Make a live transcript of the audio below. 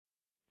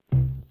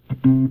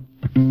Welcome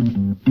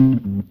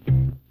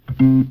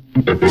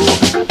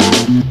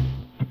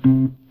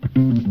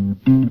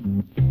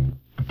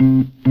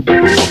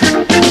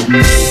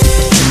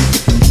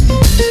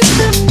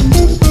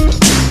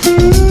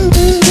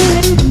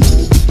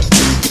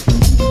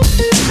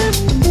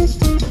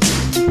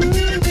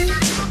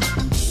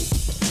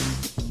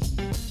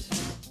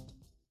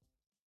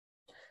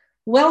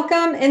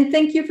and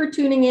thank you for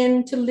tuning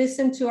in to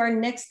listen to our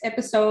next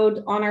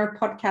episode on our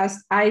podcast,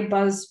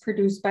 iBuzz,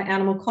 produced by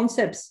Animal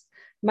Concepts.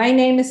 My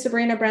name is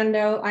Sabrina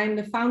Brando. I'm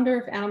the founder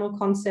of Animal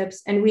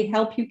Concepts, and we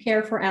help you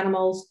care for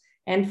animals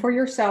and for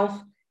yourself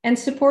and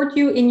support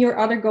you in your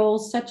other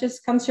goals, such as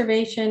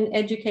conservation,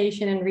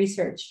 education, and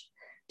research.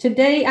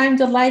 Today, I'm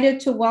delighted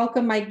to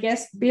welcome my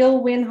guest,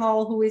 Bill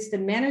Winhall, who is the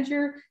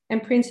manager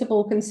and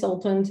principal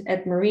consultant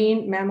at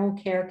Marine Mammal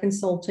Care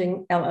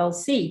Consulting,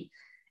 LLC,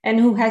 and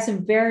who has a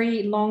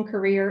very long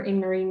career in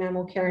marine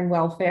mammal care and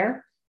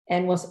welfare,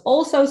 and was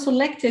also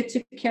selected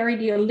to carry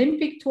the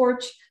Olympic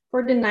torch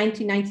for the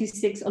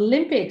 1996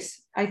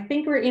 Olympics. I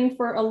think we're in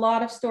for a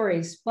lot of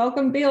stories.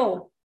 Welcome,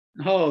 Bill.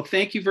 Oh,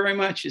 thank you very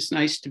much. It's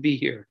nice to be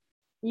here.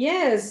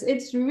 Yes,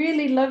 it's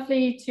really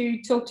lovely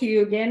to talk to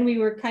you again. We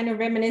were kind of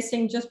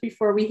reminiscing just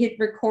before we hit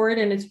record,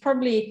 and it's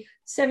probably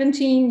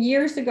 17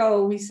 years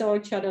ago we saw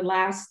each other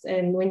last.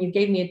 And when you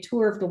gave me a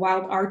tour of the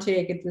wild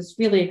Arctic, it was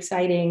really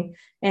exciting.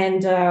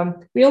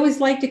 And we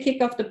always like to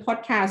kick off the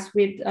podcast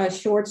with a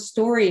short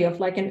story of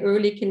like an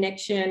early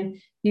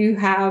connection you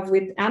have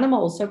with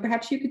animals. So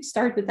perhaps you could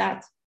start with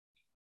that.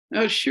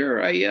 Oh,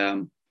 sure.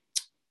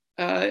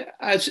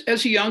 As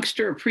a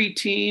youngster, a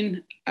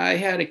preteen, I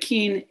had a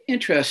keen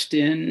interest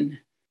in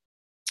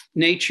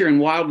nature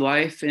and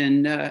wildlife.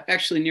 And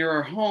actually near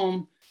our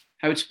home,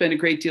 I would spend a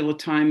great deal of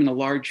time in a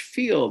large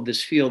field.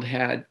 This field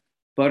had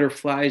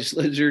butterflies,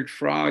 lizards,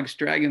 frogs,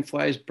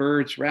 dragonflies,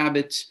 birds,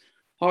 rabbits,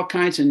 all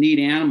kinds of neat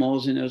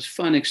animals. And it was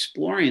fun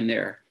exploring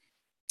there.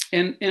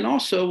 And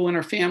also when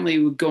our family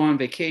would go on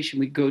vacation,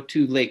 we'd go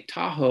to Lake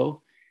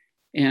Tahoe.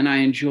 And I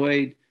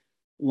enjoyed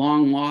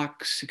long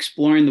walks,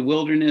 exploring the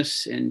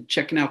wilderness and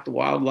checking out the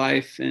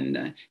wildlife.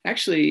 And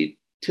actually,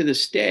 to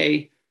this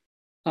day,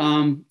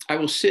 I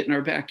will sit in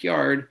our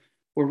backyard.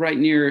 We're right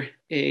near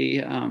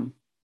a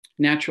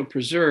natural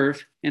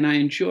preserve, and I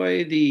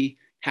enjoy the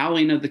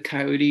howling of the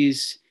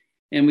coyotes.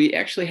 And we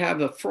actually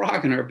have a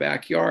frog in our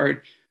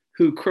backyard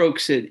who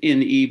croaks it in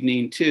the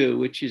evening too,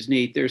 which is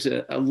neat. There's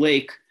a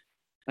lake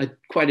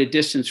quite a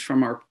distance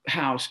from our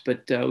house,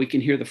 but we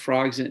can hear the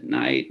frogs at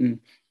night. And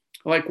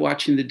I like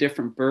watching the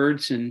different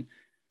birds and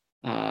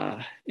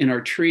in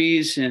our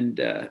trees. And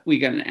we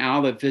got an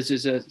owl that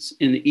visits us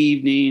in the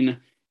evening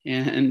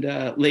and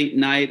late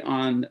night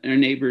on our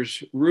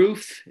neighbor's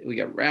roof. We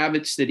got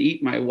rabbits that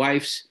eat my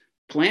wife's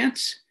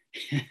plants.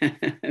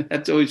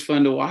 That's always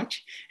fun to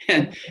watch.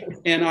 And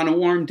on a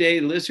warm day,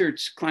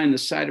 lizards climb the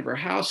side of our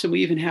house. And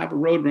we even have a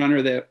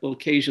roadrunner that will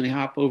occasionally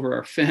hop over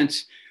our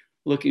fence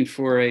looking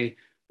for a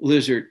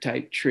lizard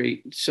type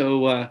treat.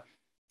 So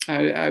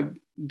I've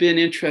been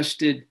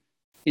interested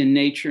in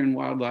nature and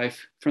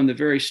wildlife from the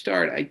very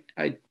start.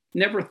 I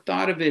never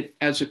thought of it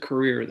as a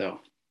career, though.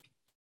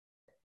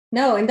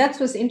 No, and that's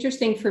what's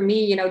interesting for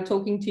me,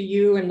 talking to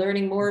you and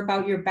learning more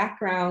about your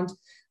background,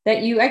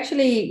 that you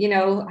actually,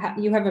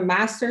 you have a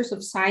master's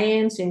of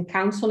science in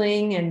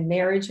counseling and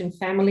marriage and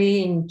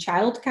family and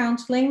child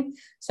counseling.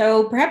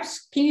 So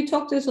perhaps can you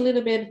talk to us a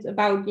little bit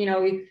about,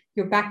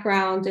 your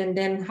background, and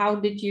then how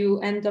did you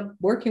end up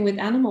working with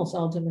animals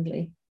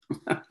ultimately?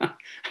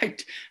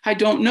 I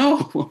don't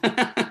know.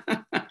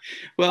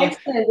 Well,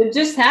 excellent. It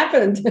just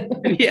happened.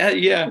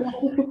 yeah.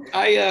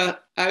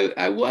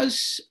 I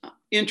was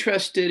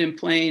interested in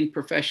playing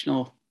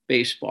professional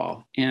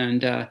baseball,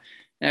 and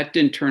that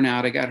didn't turn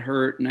out. I got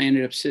hurt, and I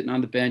ended up sitting on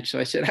the bench. So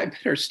I said, I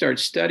better start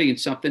studying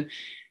something.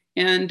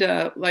 And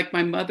like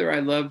my mother,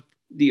 I loved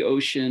the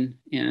ocean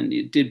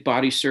and did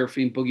body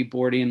surfing, boogie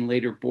boarding, and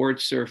later board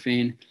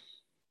surfing.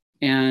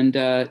 And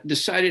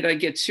decided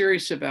I'd get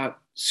serious about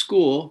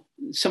school.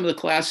 Some of the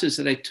classes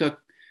that I took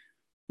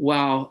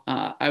while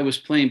I was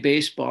playing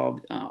baseball,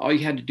 all you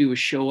had to do was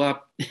show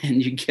up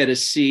and you get a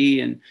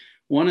C. And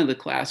one of the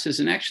classes,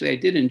 and actually I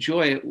did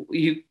enjoy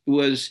it,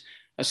 was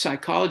a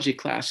psychology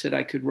class that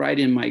I could write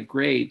in my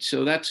grade.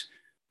 So that's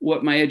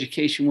what my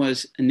education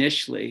was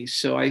initially.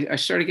 So I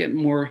started getting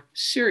more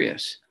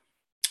serious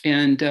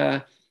and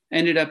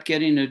ended up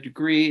getting a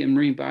degree in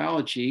marine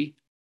biology,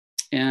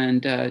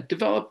 and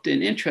developed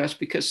an interest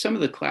because some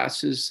of the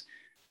classes,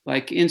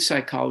 like in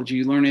psychology,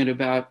 you learn it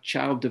about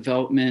child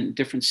development,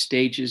 different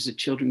stages that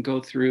children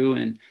go through,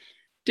 and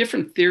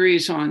different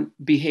theories on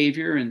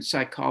behavior and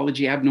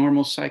psychology,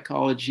 abnormal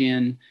psychology.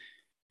 And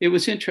it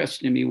was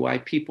interesting to me why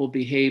people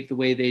behave the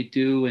way they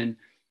do. And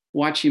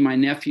watching my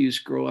nephews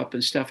grow up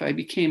and stuff, I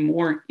became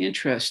more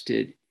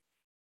interested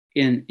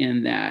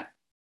in that.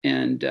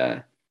 And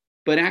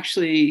but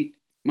actually,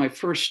 my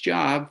first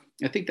job,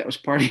 I think that was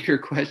part of your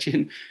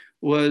question,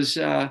 was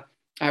I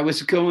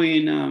was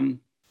going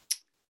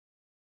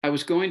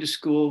to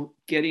school,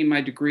 getting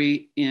my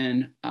degree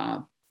in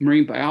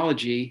marine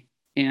biology,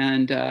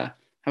 and I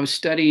was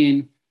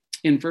studying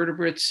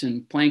invertebrates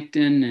and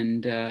plankton,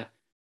 and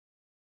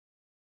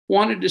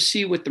wanted to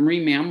see what the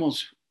marine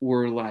mammals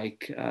were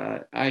like.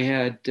 I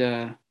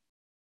had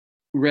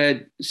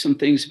read some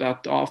things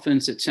about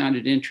dolphins that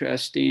sounded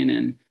interesting,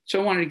 and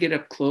so I wanted to get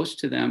up close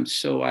to them.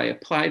 So I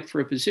applied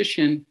for a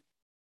position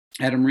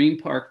at a marine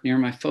park near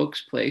my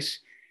folks' place.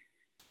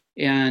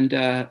 And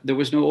there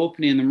was no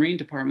opening in the marine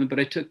department, but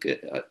I took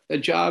a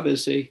job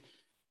as a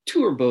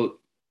tour boat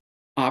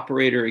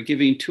operator,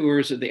 giving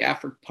tours of the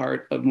Africa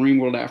part of Marine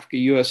World Africa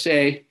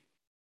USA,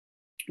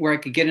 where I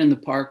could get in the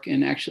park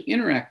and actually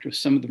interact with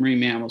some of the marine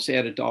mammals. They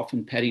had a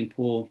dolphin petting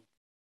pool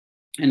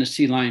and a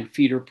sea lion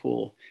feeder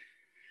pool.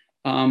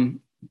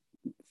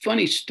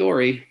 Funny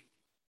story,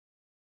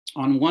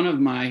 on one of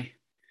my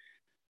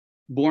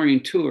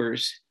boring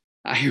tours,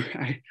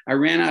 I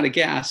ran out of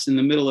gas in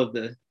the middle of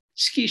the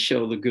ski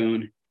show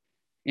lagoon,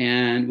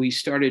 and we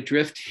started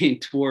drifting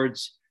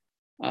towards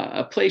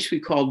a place we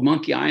called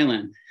Monkey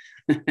Island.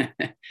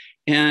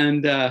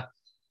 And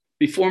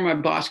before my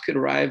boss could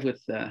arrive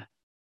with a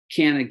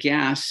can of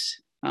gas,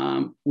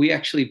 we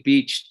actually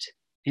beached,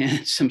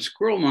 and some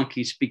squirrel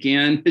monkeys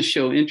began to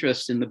show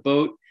interest in the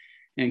boat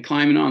and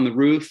climbing on the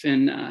roof,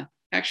 and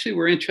actually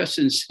were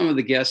interested in some of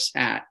the guests'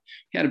 hat.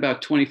 We had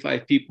about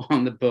 25 people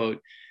on the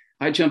boat.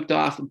 I jumped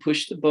off and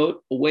pushed the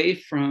boat away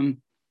from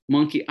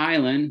Monkey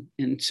Island,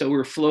 and so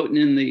we're floating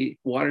in the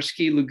water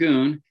ski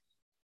lagoon.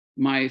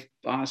 My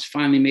boss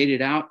finally made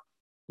it out.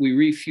 We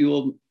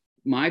refueled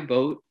my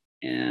boat,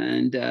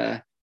 and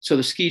so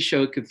the ski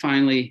show could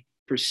finally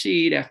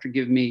proceed after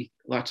giving me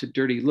lots of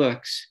dirty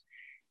looks.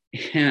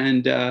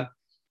 And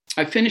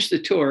I finished the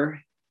tour,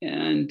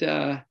 and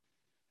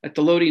at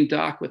the loading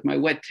dock with my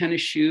wet tennis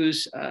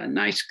shoes, a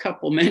nice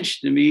couple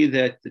mentioned to me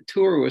that the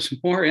tour was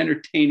more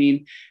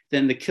entertaining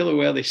than the killer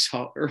whale they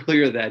saw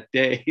earlier that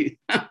day.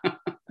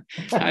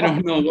 I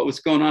don't know what was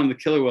going on in the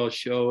killer whale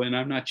show, and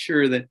I'm not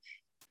sure that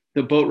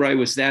the boat ride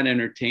was that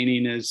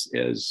entertaining as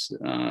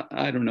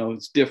I don't know,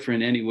 it's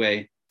different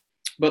anyway.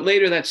 But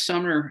later that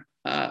summer,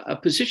 a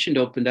position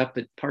opened up,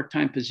 a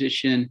part-time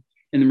position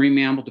in the marine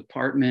mammal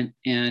department,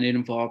 and it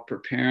involved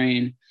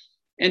preparing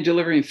and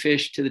delivering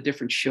fish to the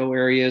different show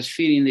areas,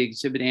 feeding the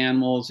exhibit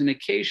animals, and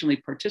occasionally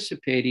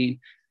participating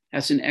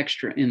as an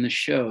extra in the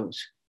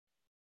shows.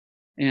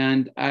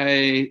 And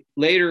I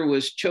later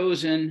was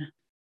chosen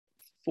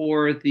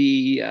for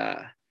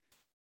a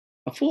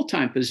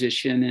full-time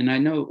position. And I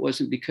know it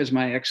wasn't because of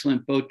my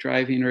excellent boat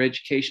driving or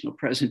educational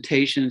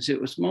presentations. It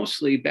was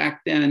mostly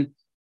back then,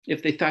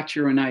 if they thought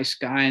you were a nice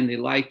guy and they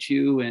liked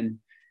you, and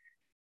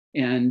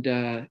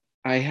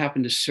I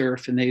happened to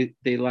surf, and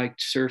they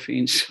liked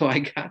surfing, so I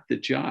got the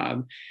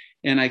job,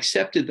 and I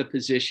accepted the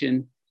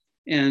position.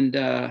 And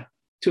to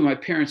my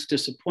parents'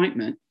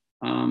 disappointment,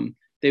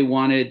 they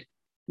wanted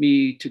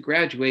me to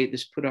graduate.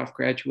 This put off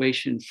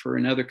graduation for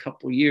another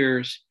couple of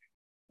years,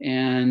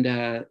 and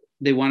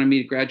they wanted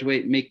me to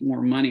graduate and make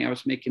more money. I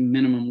was making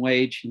minimum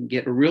wage and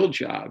get a real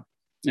job.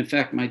 In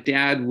fact, my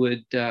dad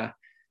would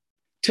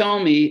tell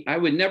me, I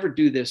would never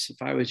do this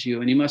if I was you,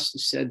 and he must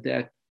have said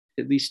that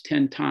at least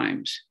 10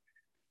 times.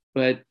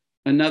 But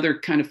another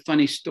kind of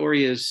funny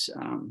story is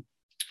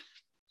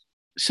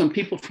some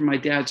people from my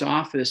dad's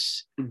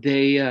office,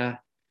 they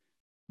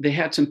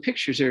had some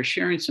pictures. They were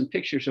sharing some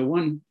pictures. So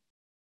one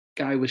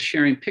guy was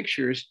sharing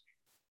pictures,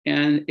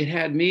 and it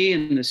had me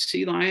and the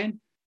sea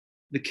lion,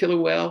 the killer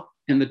whale,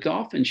 and the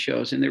dolphin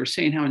shows. And they were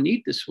saying how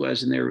neat this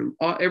was. And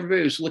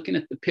everybody was looking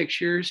at the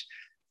pictures,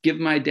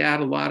 giving my dad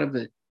a lot of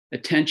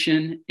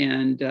attention.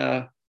 And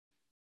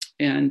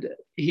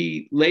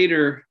he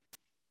later,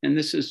 and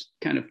this is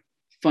kind of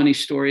funny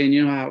story, and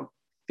you know how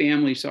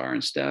families are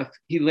and stuff.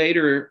 He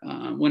later,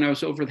 when I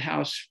was over the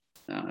house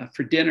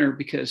for dinner,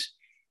 because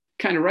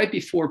kind of right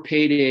before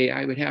payday,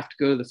 I would have to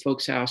go to the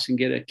folks' house and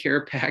get a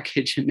care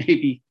package and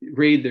maybe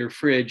raid their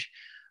fridge.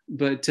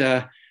 But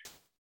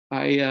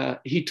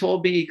he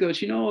told me, he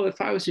goes, you know, if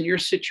I was in your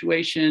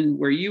situation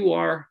where you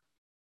are,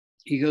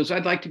 he goes,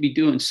 I'd like to be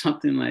doing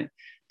something like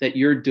that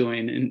you're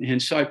doing. And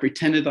so I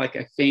pretended like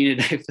I fainted.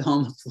 I fell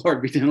on the floor,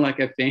 pretending like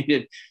I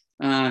fainted.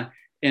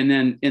 And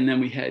then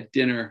we had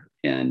dinner,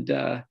 and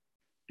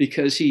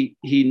because he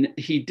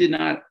did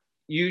not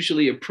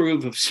usually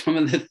approve of some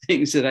of the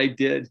things that I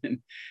did, and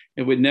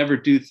would never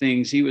do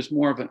things. He was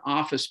more of an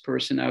office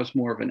person. I was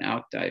more of an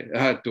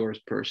outdoors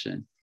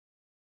person.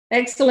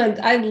 Excellent.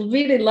 I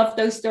really love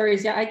those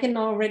stories. Yeah, I can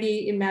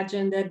already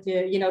imagine that,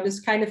 this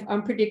kind of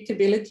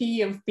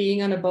unpredictability of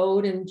being on a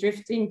boat and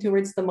drifting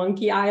towards the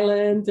Monkey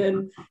Island.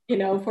 And,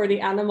 for the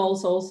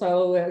animals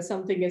also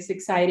something is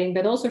exciting,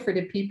 but also for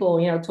the people,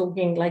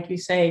 talking, like you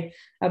say,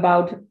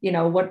 about,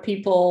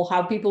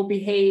 how people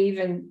behave.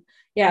 And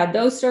yeah,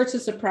 those sorts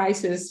of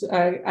surprises.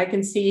 I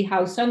can see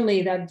how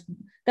suddenly that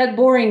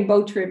boring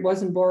boat trip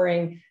wasn't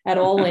boring at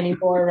all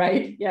anymore,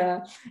 right?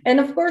 Yeah. And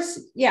of course,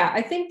 yeah,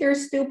 I think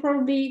there's still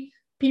probably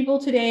people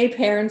today,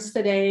 parents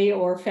today,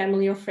 or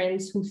family or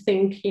friends who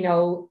think,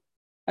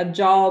 a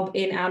job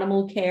in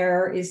animal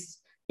care is,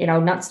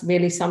 not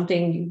really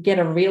something. You get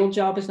a real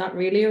job is not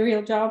really a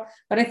real job.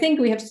 But I think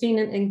we have seen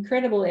an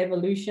incredible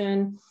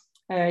evolution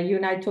You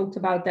and I talked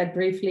about that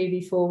briefly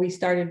before we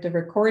started the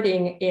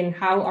recording, in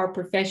how our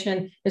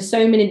profession, there's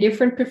so many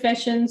different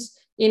professions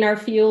in our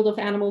field of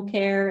animal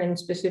care, and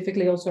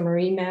specifically also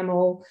marine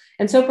mammal.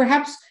 And so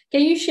perhaps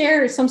can you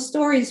share some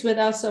stories with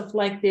us of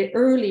like the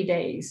early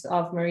days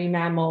of marine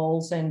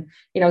mammals, and,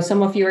 you know,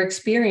 some of your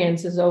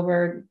experiences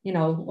over, you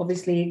know,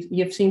 obviously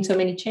you've seen so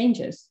many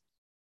changes.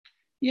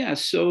 Yeah,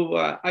 so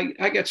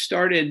I got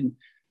started in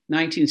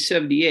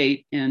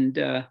 1978,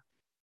 and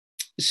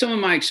some of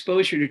my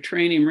exposure to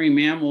training marine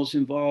mammals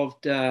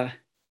involved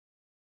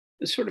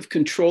sort of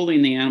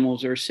controlling the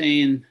animals, or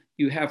saying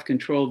you have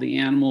control of the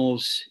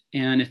animals,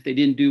 and if they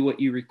didn't do what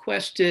you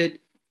requested,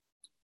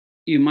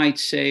 you might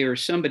say, or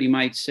somebody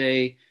might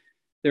say,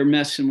 they're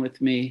messing with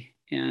me.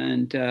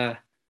 And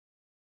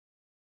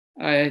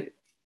I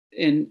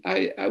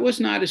was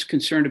not as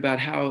concerned about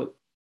how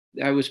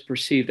I was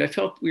perceived. I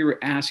felt we were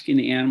asking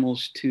the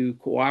animals to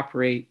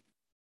cooperate,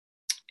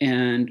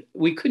 and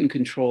we couldn't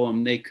control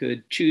them. They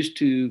could choose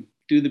to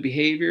do the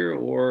behavior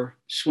or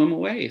swim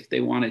away if they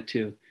wanted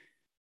to.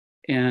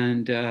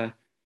 And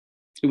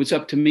it was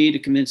up to me to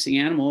convince the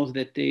animals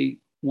that they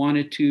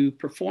wanted to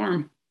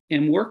perform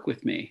and work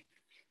with me.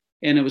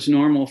 And it was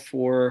normal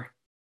for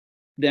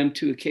them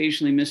to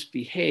occasionally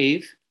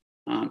misbehave.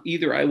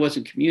 Either I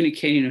wasn't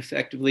communicating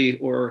effectively,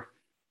 or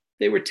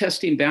they were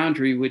testing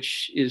boundary,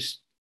 which is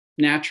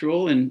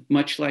natural and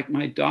much like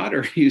my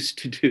daughter used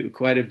to do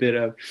quite a bit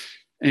of.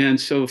 And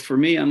so for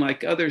me,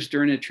 unlike others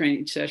during a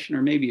training session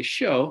or maybe a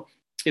show,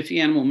 if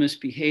the animal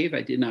misbehaved,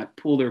 I did not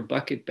pull their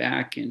bucket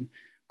back and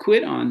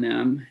quit on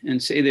them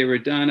and say they were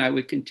done. I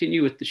would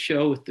continue with the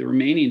show with the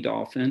remaining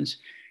dolphins.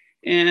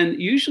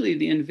 And usually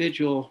the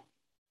individual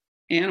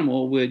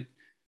animal would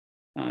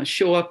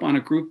show up on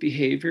a group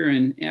behavior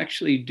and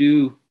actually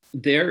do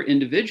their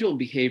individual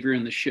behavior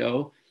in the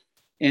show.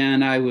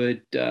 And I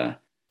would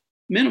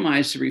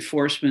minimize the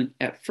reinforcement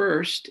at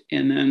first.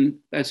 And then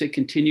as they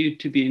continued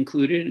to be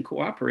included and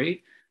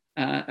cooperate,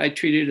 I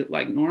treated it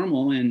like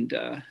normal. And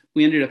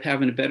we ended up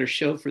having a better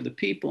show for the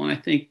people. And I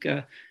think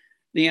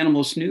the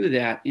animals knew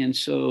that. And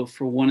so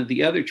for one of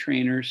the other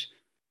trainers,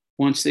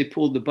 once they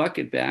pulled the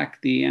bucket back,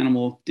 the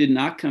animal did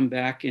not come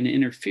back and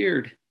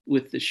interfered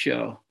with the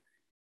show.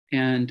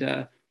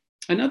 And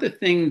another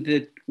thing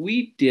that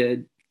we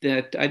did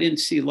that I didn't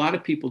see a lot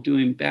of people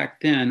doing back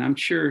then, I'm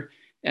sure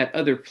at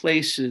other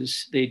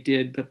places they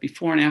did, but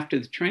before and after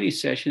the training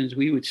sessions,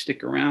 we would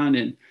stick around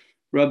and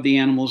rub the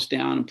animals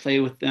down and play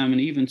with them and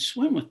even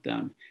swim with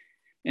them.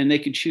 And they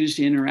could choose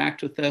to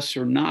interact with us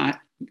or not,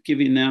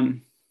 giving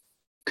them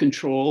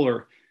control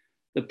or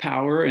the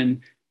power. And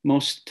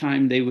most of the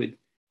time they would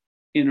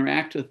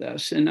interact with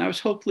us. And I was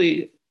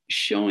hopefully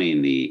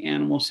showing the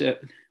animals that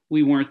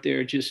we weren't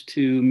there just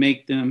to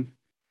make them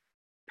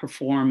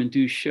perform and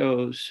do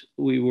shows.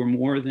 We were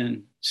more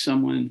than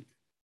someone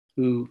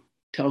who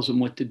tells them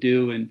what to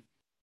do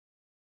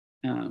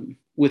and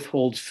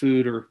withholds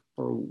food or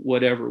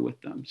whatever with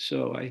them.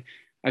 So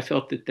I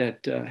felt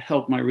that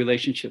helped my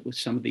relationship with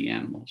some of the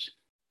animals.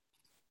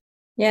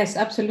 Yes,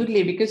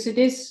 absolutely, because it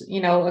is,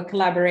 you know, a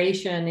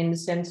collaboration in the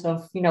sense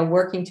of, you know,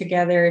 working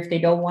together. If they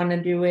don't want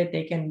to do it,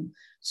 they can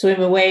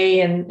swim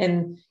away.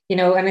 And you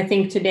know, and I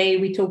think today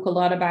we talk a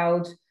lot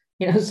about,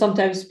 you know,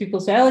 sometimes people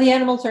say, oh, the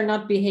animals are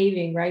not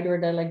behaving, right? Or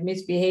they're like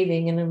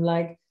misbehaving. And I'm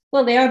like,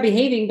 well, they are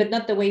behaving, but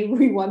not the way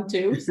we want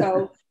to.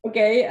 So,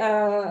 okay,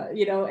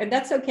 you know, and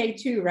that's okay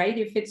too, right?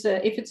 If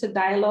it's a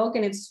dialogue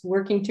and it's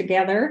working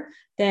together,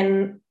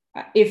 then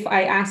if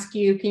I ask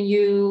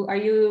you, are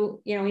you,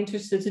 you know,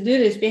 interested to do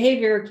this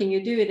behavior? Can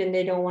you do it? And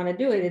they don't want to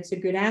do it. It's a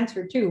good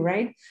answer too,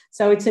 right?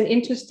 So it's an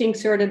interesting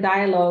sort of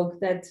dialogue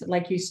that,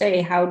 like you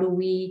say, how do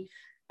we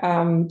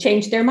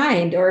change their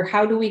mind, or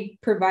how do we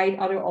provide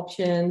other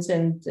options?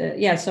 And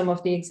yeah, some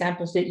of the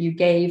examples that you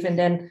gave, and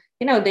then,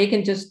 you know, they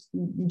can just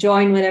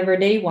join whenever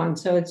they want.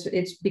 So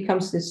it's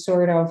becomes this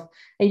sort of,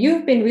 and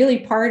you've been really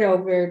part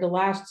over the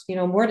last, you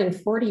know, more than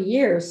 40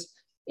 years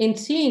in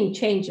seeing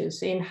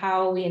changes in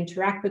how we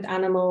interact with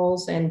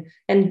animals, and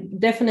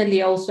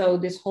definitely also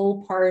this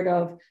whole part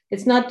of,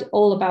 it's not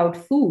all about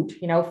food.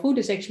 You know, food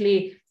is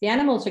actually, the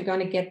animals are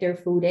going to get their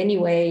food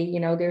anyway. You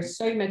know, there's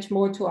so much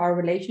more to our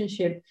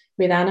relationship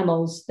with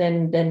animals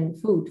than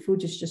food.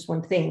 Food is just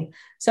one thing.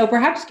 So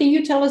perhaps can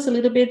you tell us a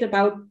little bit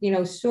about, you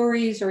know,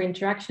 stories or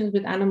interactions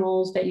with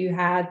animals that you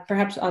had,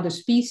 perhaps other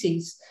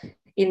species,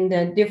 in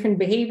the different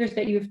behaviors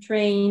that you've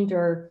trained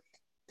or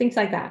things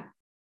like that?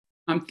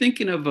 I'm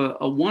thinking of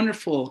a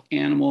wonderful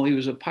animal. He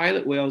was a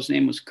pilot whale. His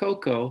name was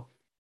Coco,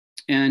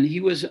 and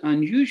he was an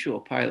unusual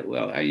pilot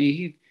whale. I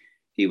mean,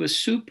 he was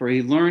super.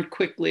 He learned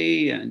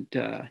quickly, and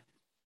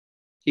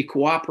he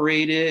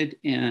cooperated,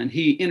 and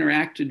he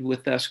interacted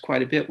with us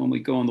quite a bit when we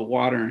go in the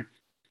water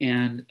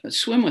and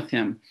swim with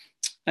him.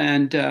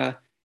 And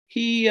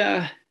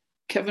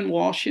Kevin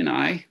Walsh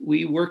and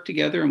we worked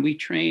together, and we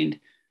trained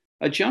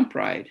a jump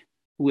ride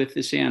with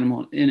this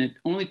animal, and it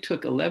only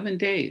took 11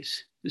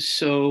 days.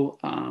 So,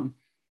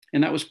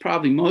 and that was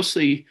probably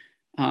mostly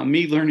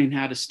me learning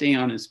how to stay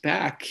on his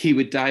back. He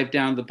would dive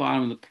down to the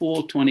bottom of the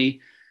pool,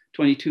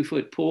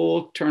 22-foot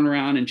pool, turn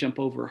around and jump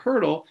over a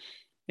hurdle.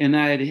 and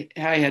I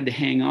had to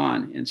hang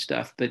on and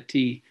stuff. But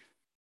I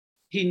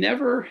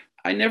never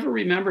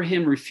remember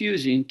him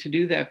refusing to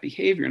do that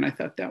behavior. And I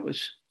thought that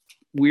was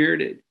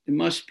weird. There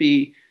must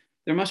be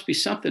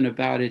something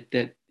about it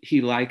that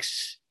he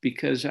likes,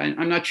 because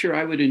I'm not sure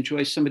I would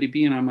enjoy somebody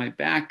being on my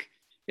back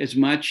as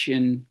much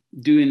and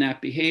doing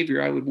that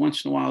behavior. I would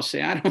once in a while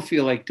say, I don't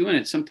feel like doing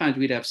it. Sometimes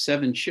we'd have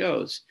 7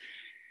 shows.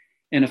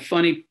 And a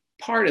funny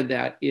part of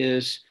that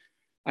is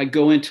I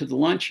go into the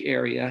lunch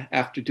area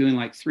after doing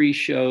like 3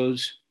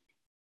 shows,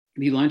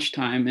 be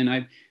lunchtime, and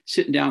I'm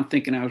sitting down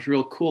thinking I was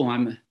real cool.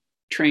 I'm a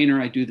trainer.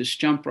 I do this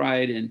jump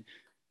ride, and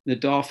the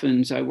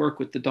dolphins, I work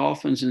with the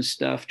dolphins and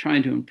stuff,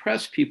 trying to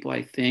impress people,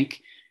 I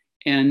think.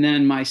 And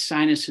then my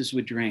sinuses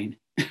would drain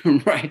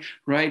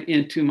right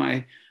into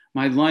my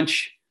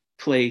lunch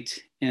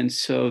plate. And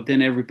so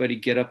then everybody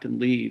get up and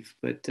leave.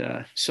 But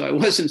so I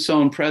wasn't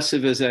so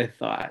impressive as I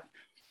thought.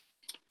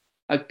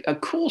 A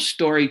cool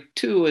story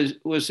too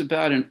was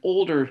about an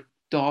older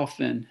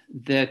dolphin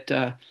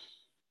that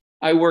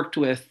I worked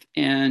with,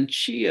 and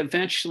she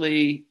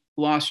eventually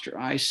lost her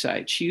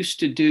eyesight. She used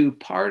to do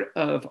part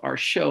of our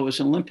show, it was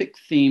an Olympic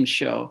themed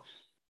show,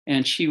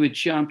 and she would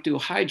do a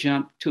high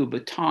jump to a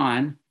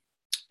baton,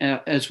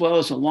 as well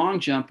as a long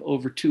jump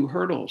over 2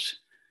 hurdles.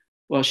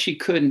 Well, she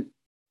couldn't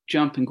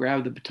jump and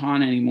grab the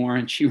baton anymore,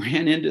 and she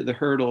ran into the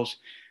hurdles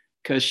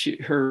because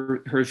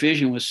her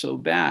vision was so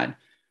bad.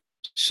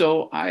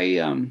 So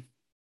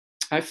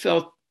I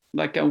felt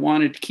like I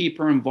wanted to keep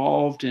her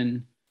involved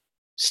and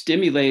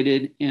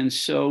stimulated, and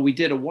so we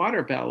did a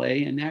water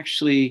ballet, and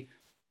actually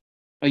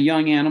a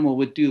young animal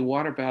would do the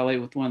water ballet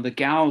with one of the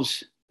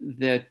gals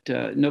that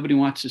nobody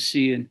wants to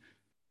see an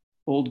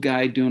old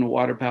guy doing a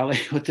water ballet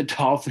with a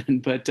dolphin.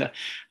 But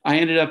I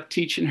ended up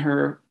teaching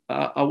her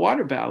a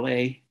water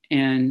ballet,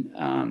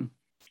 and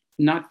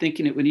not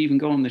thinking it would even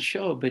go on the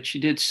show, but she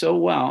did so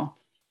well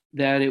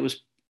that it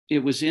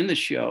was in the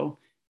show,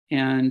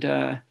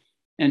 and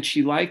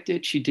she liked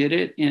it. She did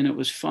it, and it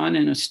was fun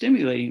and it was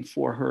stimulating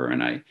for her.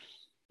 And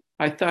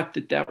I thought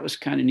that was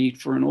kind of neat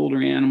for an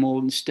older animal.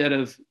 Instead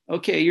of,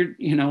 okay,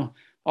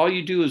 all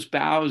you do is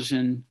bows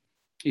and,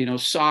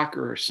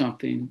 soccer or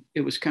something.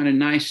 It was kind of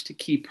nice to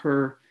keep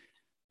her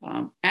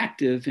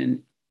active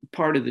and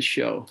part of the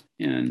show.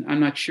 And I'm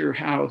not sure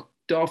how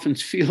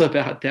dolphins feel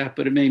about that,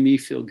 but it made me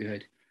feel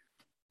good.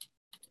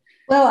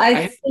 Well,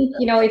 I think,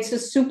 it's a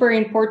super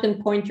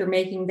important point you're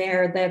making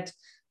there, that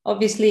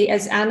obviously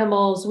as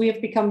animals, we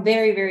have become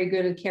very, very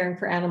good at caring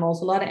for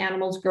animals. A lot of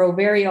animals grow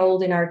very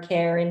old in our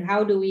care. And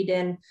how do we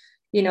then,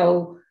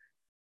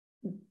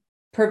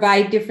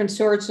 provide different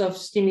sorts of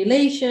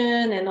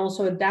stimulation and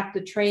also adapt the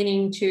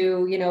training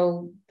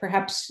to,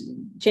 perhaps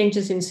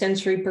changes in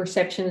sensory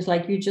perceptions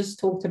like you just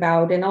talked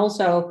about. And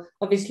also,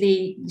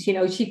 obviously,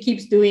 she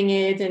keeps doing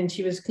it and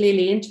she was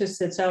clearly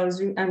interested. So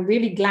I'm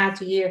really glad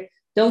to hear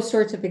those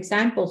sorts of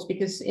examples,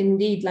 because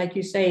indeed, like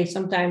you say,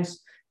 sometimes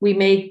we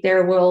make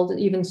their world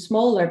even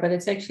smaller, but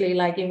it's actually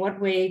like, in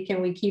what way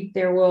can we keep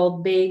their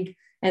world big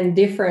and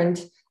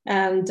different?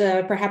 And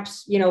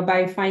perhaps,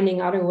 by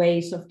finding other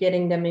ways of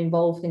getting them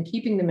involved and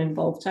keeping them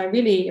involved. So I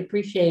really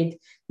appreciate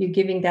you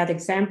giving that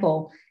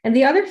example. And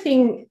the other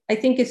thing I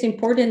think is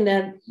important,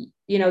 that,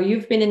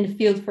 you've been in the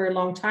field for a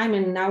long time,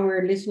 and now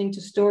we're listening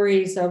to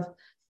stories of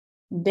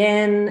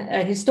then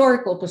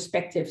historical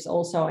perspectives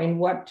also in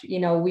what,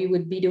 we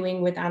would be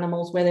doing with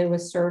animals, whether it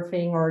was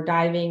surfing or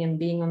diving and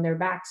being on their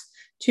backs,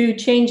 to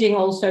changing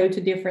also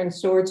to different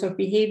sorts of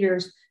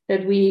behaviors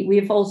that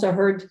we've also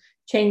heard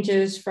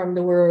changes from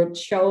the word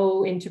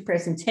show into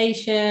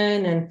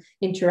presentation and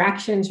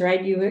interactions,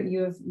 right?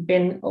 You have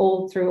been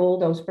all through all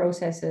those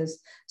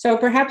processes. So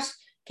perhaps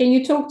can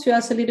you talk to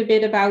us a little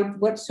bit about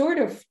what sort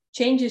of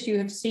changes you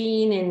have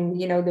seen in,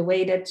 the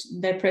way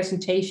that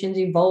presentations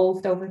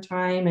evolved over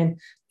time, and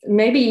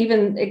maybe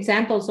even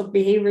examples of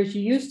behaviors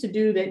you used to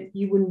do that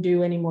you wouldn't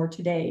do anymore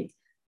today?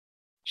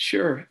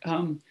 Sure.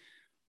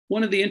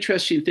 One of the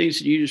interesting things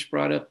that you just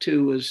brought up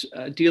too was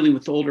dealing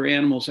with older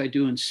animals. I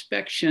do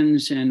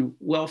inspections and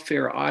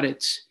welfare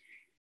audits,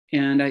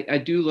 and I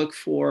do look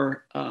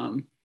for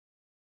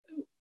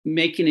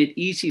making it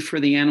easy for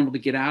the animal to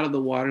get out of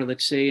the water.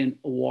 Let's say an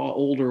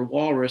older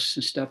walrus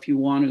and stuff, you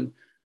want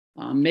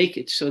to make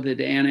it so that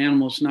an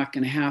animal's not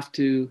going to have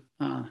to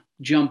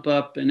jump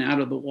up and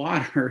out of the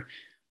water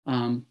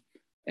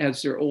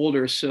as they're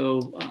older.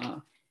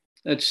 So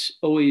that's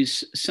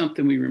always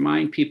something we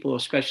remind people,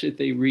 especially if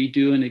they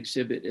redo an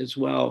exhibit as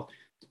well,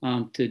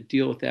 to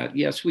deal with that.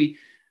 Yes,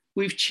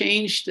 we've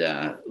changed.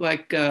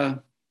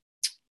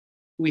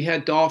 We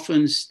had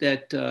dolphins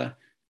that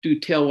do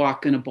tail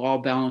walk and a ball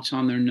balance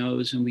on their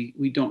nose, and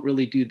we don't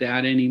really do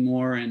that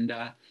anymore. And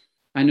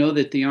I know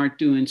that they aren't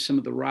doing some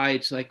of the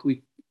rides, like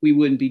we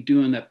wouldn't be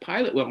doing that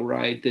pilot whale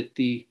ride that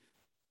the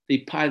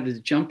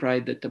jump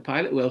ride that the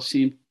pilot whale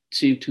seem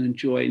to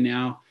enjoy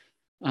now.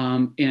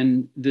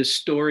 And the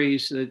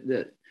stories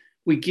that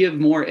we give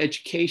more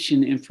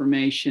education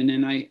information.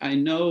 And I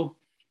know,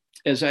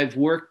 as I've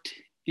worked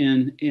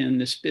in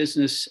this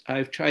business,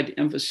 I've tried to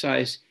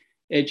emphasize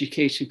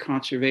education,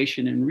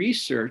 conservation, and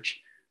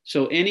research.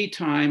 So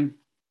anytime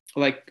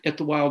like at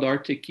the Wild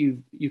Arctic,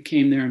 you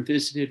came there and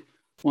visited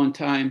one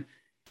time.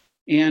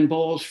 Ann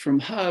Bowles from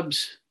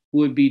Hubs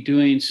would be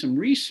doing some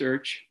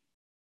research.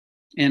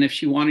 And if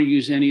she wanted to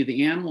use any of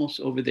the animals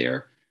over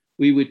there,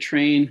 we would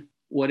train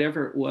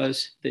whatever it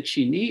was that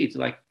she needs.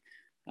 Like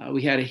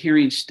we had a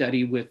hearing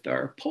study with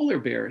our polar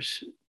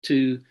bears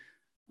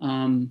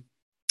um,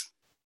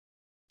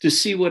 to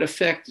see what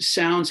effect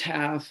sounds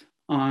have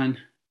on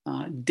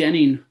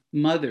denning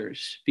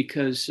mothers,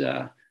 because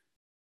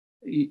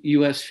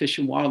U.S. Fish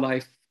and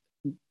Wildlife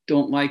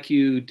don't like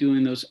you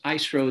doing those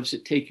ice roads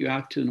that take you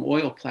out to an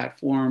oil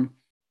platform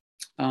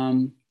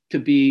to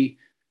be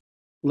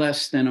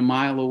less than a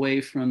mile away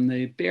from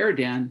the bear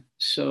den.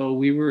 So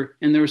we were,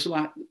 and there was a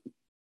lot,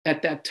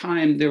 at that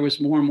time, there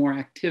was more and more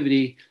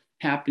activity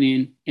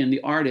happening in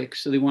the Arctic.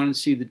 So they wanted to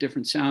see the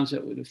different sounds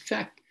that would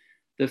affect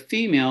the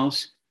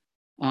females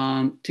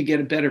to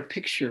get a better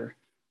picture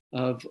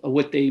of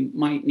what they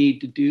might need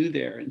to do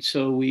there. And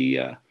so we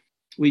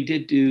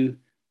did do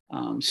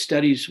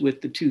studies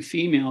with the two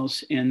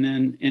females. And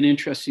then an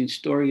interesting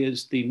story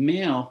is the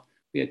male,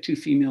 we had two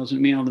females and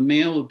a male. The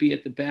male would be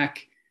at the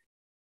back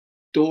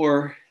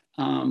door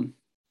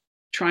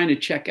trying to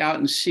check out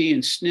and see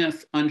and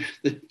sniff under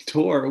the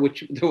door,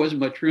 which there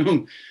wasn't much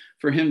room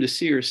for him to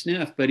see or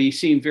sniff, but he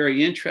seemed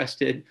very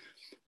interested,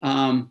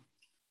 or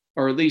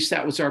at least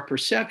that was our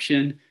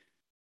perception.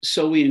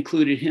 So we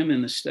included him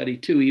in the study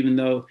too, even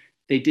though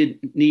they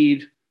didn't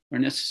need or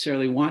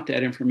necessarily want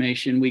that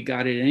information. We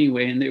got it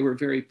anyway, and they were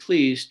very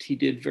pleased. He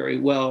did very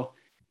well.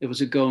 It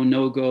was a go,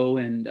 no go,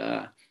 and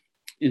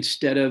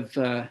instead of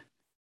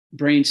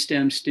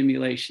brainstem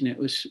stimulation, it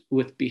was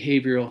with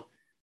behavioral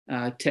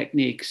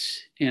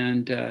techniques.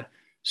 And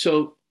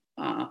so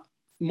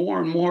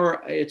more and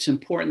more, it's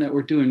important that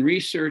we're doing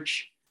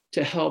research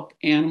to help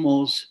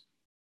animals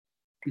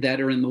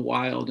that are in the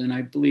wild. And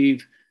I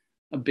believe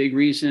a big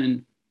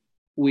reason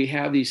we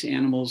have these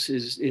animals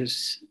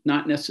is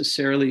not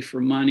necessarily for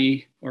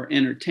money or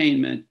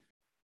entertainment,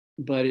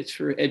 but it's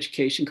for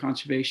education,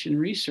 conservation,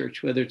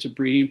 research, whether it's a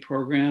breeding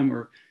program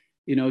or,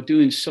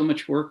 doing so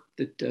much work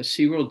that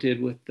SeaWorld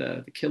did with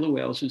the killer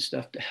whales and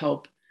stuff to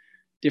help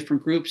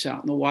different groups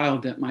out in the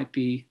wild that might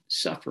be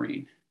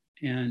suffering.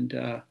 And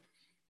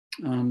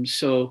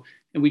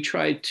and we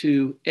tried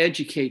to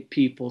educate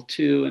people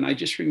too. And I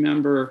just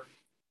remember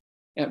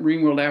at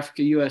Marine World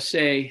Africa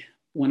USA,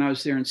 when I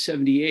was there in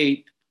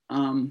 '78,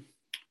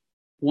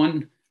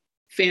 one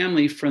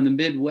family from the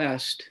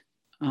Midwest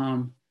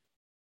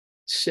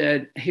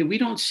said, "Hey, we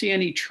don't see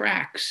any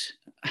tracks.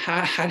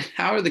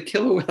 How are the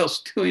killer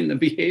whales doing the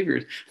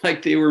behaviors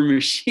like they were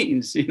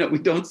machines? We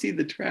don't see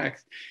the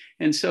tracks."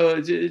 And so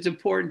it's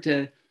important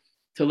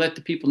to let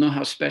the people know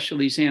how special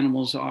these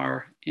animals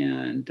are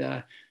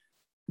and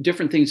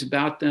different things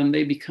about them.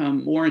 They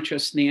become more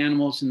interested in the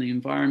animals and the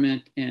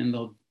environment, and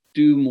they'll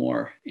do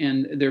more.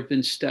 And there have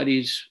been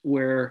studies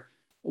where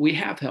we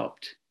have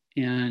helped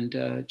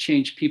and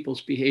changed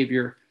people's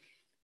behavior.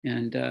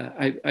 And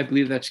I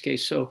believe that's the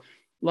case. So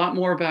a lot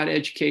more about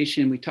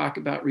education. We talk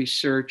about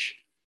research,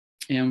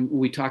 and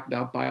we talk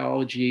about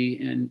biology,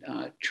 and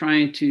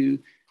trying to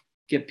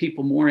get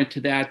people more into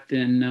that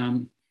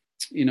than,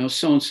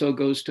 so-and-so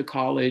goes to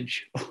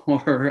college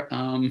or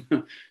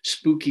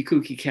spooky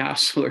kooky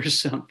castle or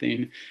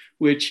something,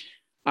 which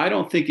I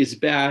don't think is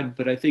bad,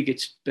 but I think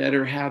it's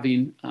better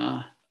having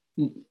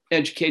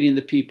educating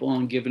the people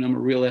and giving them a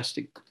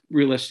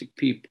realistic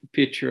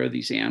picture of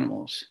these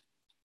animals.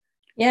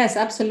 Yes,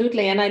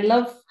 absolutely. And I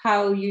love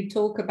how you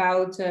talk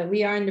about,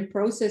 we are in the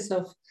process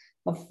of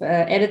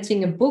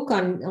editing a book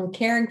on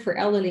caring for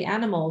elderly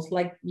animals.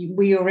 Like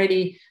we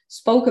already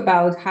spoke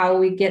about how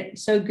we get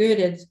so good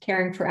at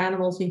caring for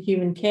animals in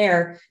human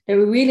care that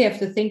we really have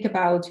to think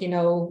about,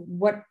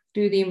 what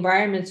do the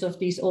environments of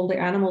these older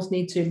animals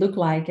need to look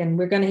like? And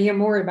we're going to hear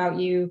more about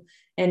you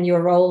and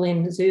your role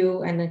in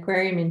zoo and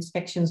aquarium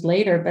inspections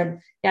later. But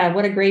yeah,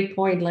 what a great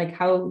point, like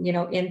how,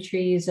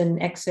 entries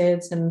and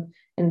exits and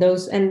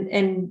those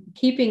and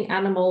keeping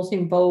animals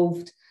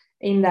involved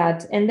in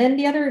that. And then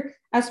the other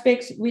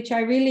aspects, which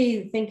I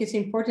really think is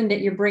important that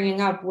you're bringing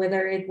up,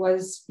 whether it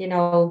was,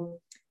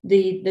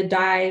 the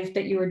dive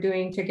that you were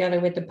doing together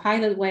with the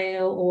pilot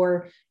whale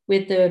or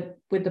with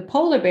the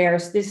polar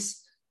bears,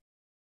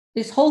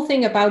 this whole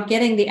thing about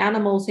getting the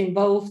animals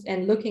involved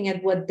and looking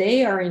at what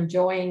they are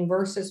enjoying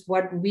versus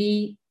what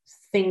we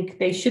think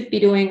they should be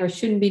doing or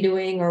shouldn't be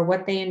doing, or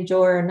what they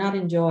enjoy or not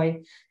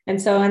enjoy. And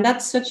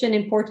that's such an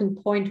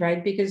important point,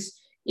 right? Because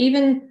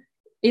even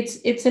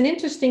it's an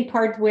interesting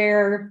part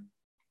where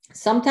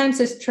sometimes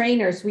as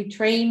trainers, we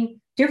train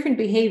different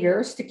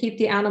behaviors to keep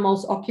the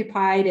animals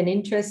occupied and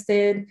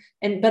interested.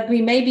 But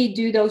we maybe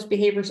do those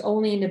behaviors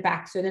only in the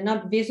back. So they're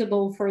not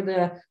visible for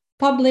the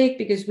public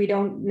because we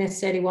don't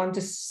necessarily want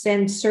to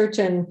send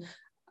certain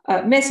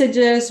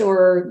messages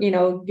or,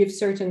 give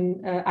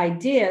certain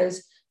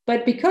ideas.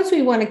 But because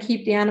we want to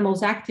keep the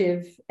animals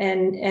active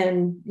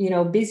and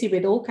busy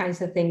with all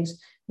kinds of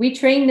things, we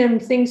train them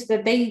things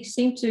that they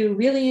seem to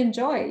really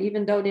enjoy,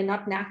 even though they're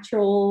not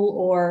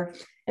natural.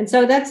 And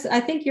so I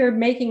think you're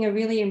making a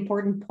really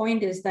important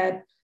point, is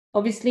that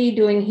Obviously,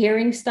 doing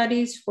hearing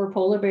studies for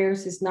polar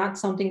bears is not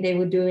something they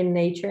would do in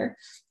nature,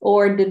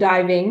 or the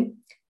diving.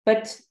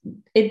 But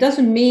it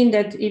doesn't mean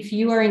that if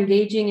you are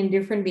engaging in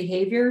different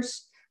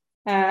behaviors,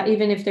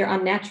 even if they're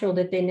unnatural,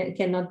 that they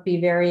cannot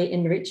be very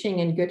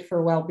enriching and good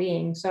for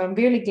well-being. So I'm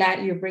really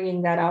glad you're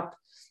bringing that up.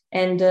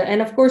 And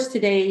of course,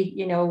 today,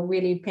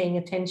 really paying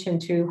attention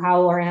to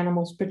how our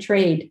animals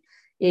portrayed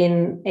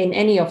in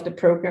any of the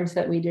programs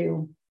that we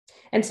do.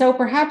 And so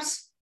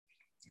perhaps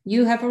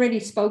you have already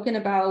spoken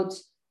about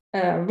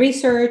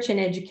research and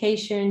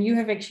education. You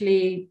have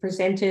actually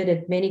presented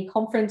at many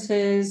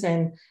conferences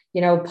and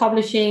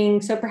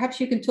publishing. So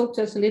perhaps you can talk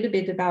to us a little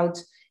bit about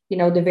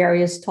the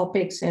various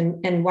topics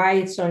and why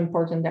it's so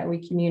important that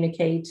we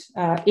communicate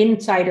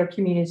inside our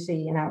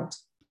community and out.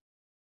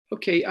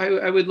 Okay,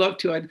 I would love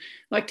to. I'd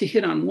like to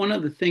hit on one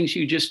of the things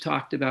you just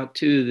talked about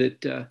too,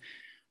 that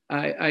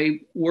I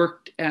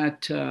worked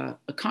at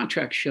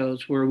contract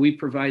shows where we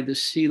provide the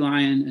sea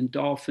lion and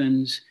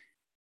dolphins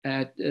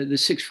at the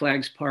Six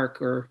Flags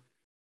Park or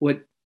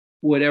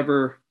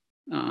whatever,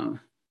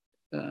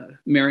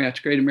 Marriott's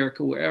Great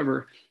America,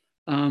 wherever.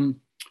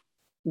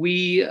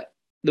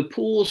 The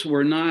pools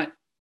were not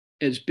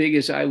as big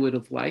as I would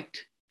have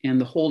liked, and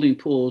the holding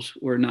pools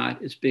were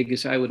not as big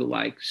as I would have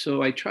liked.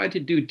 So I tried to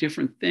do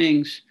different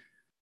things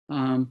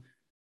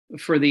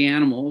for the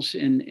animals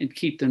and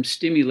keep them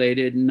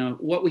stimulated. And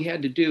what we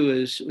had to do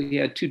is we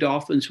had two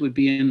dolphins would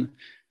be in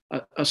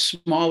a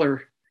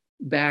smaller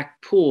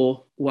back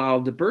pool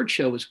while the bird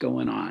show was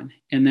going on.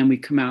 And then we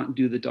come out and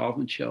do the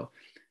dolphin show.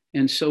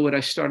 And so what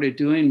I started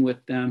doing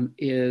with them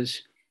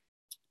is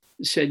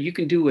said, you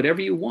can do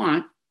whatever you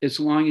want as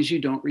long as you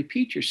don't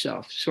repeat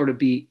yourself, sort of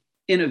be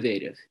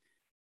innovative.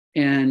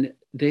 And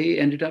they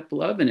ended up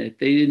loving it.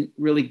 They didn't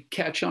really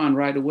catch on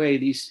right away.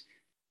 These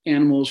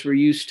animals were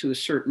used to a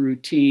certain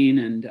routine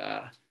and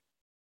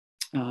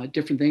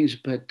different things.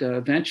 But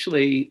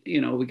eventually,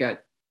 we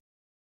got,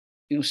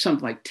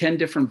 something like 10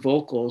 different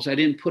vocals. I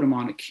didn't put them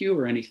on a cue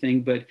or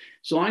anything, but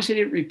as long as they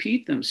didn't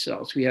repeat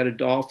themselves, we had a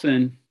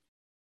dolphin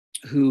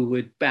who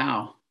would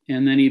bow,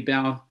 and then he'd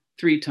bow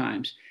 3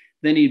 times.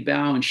 Then he'd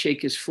bow and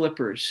shake his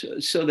flippers.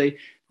 So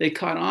they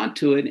caught on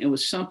to it. And it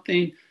was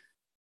something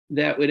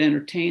that would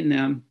entertain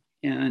them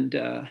and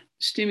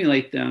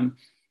stimulate them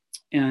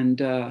and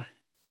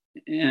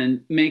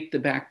make the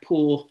back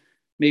pool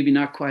maybe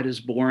not quite as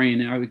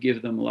boring. And I would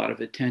give them a lot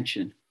of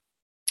attention.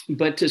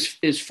 But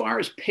as far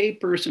as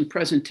papers and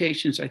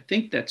presentations, I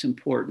think that's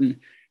important.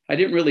 I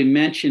didn't really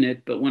mention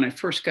it, but when I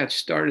first got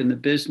started in the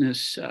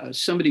business,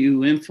 somebody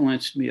who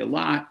influenced me a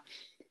lot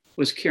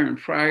was Karen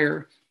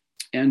Pryor,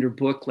 and her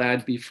book,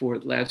 Lads Before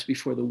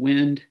the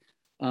Wind.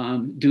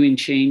 Doing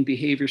Chain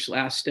Behaviors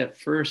Last Step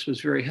First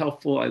was very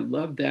helpful. I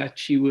loved that.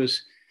 She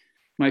was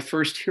my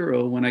first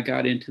hero when I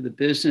got into the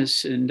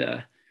business. And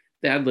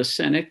Thad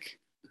Lesenik,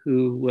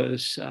 who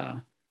was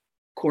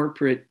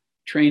corporate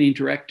training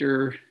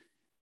director,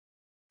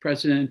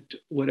 president,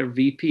 whatever,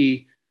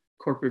 VP,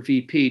 corporate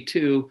VP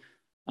too.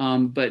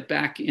 But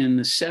back in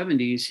the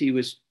 70s, he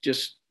was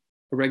just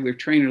a regular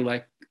trainer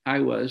like I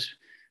was,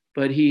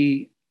 but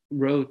he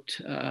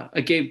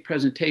gave a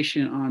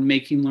presentation on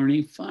making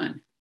learning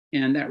fun.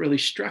 And that really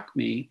struck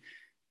me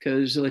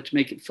because let's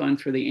make it fun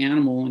for the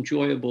animal,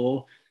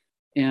 enjoyable,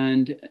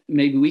 and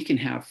maybe we can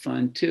have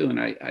fun too. And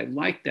I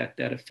like that.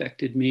 That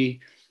affected me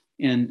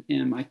and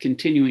my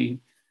continuing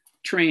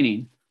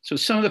training. So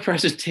some of the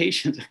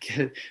presentations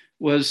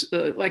was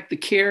like the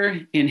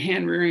care in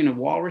hand rearing of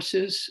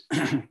walruses.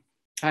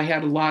 I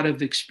had a lot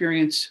of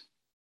experience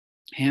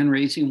hand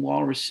raising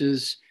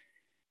walruses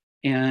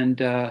and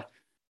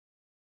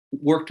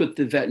worked with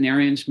the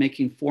veterinarians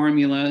making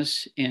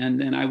formulas, and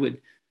then I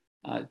would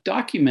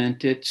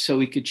document it so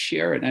we could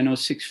share it. I know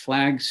Six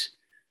Flags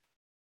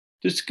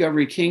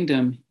Discovery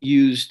Kingdom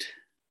used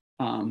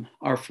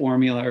our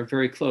formula, or a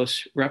very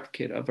close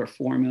replicate of our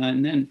formula,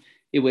 and then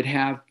it would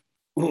have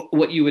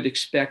what you would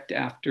expect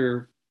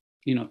after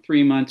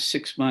 3 months,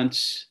 6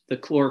 months, the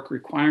caloric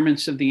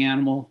requirements of the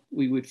animal.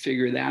 We would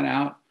figure that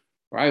out,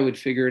 or I would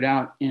figure it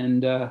out,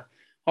 and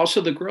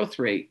also the growth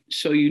rate.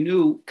 So you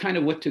knew kind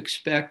of what to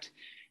expect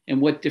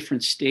and what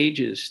different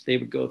stages they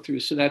would go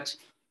through. So that's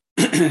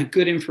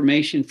good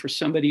information for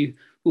somebody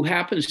who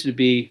happens to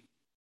be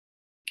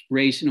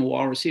raising a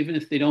walrus, even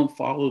if they don't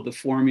follow the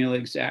formula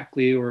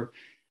exactly, or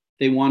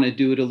they want to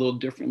do it a little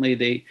differently.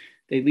 They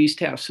at least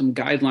have some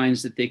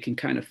guidelines that they can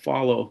kind of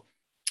follow.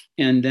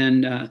 And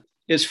then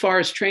as far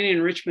as training and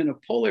enrichment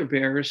of polar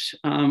bears,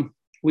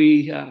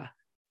 we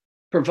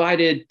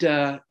provided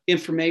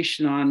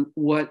information on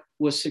what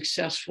was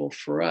successful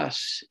for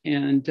us.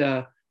 And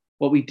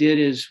what we did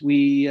is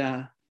we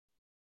had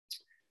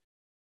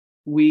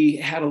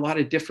a lot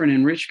of different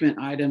enrichment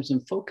items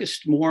and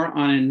focused more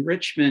on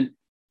enrichment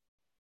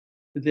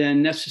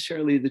than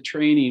necessarily the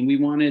training. We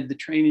wanted the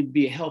training to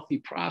be a healthy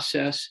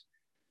process,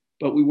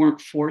 but we weren't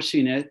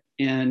forcing it.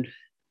 And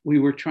we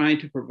were trying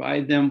to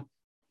provide them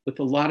with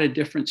a lot of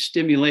different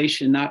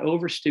stimulation, not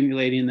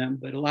overstimulating them,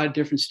 but a lot of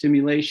different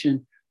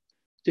stimulation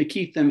to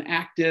keep them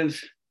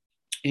active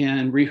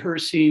and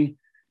rehearsing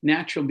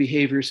natural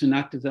behaviors and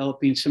not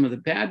developing some of the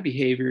bad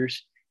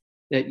behaviors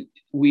that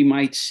we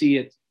might see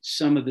at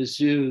some of the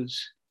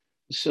zoos.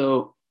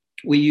 So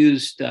we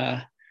used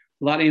a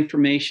lot of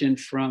information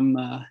from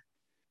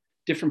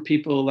different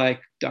people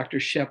like Dr.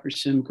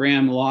 Shepperson,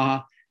 Graham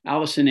Law,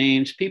 Allison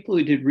Ames, people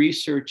who did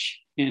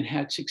research and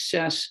had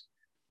success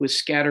with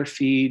scatter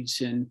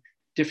feeds and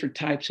different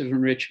types of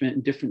enrichment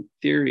and different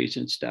theories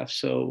and stuff.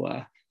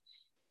 So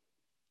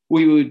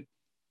we would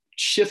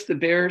shift the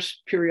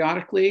bears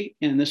periodically.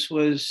 And this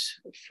was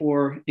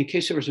for, in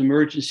case there was an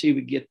emergency,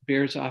 we'd get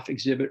bears off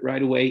exhibit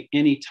right away,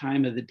 any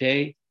time of the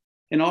day.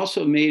 And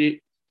also made it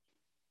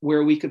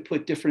where we could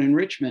put different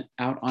enrichment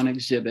out on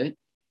exhibit,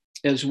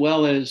 as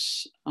well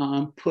as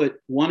put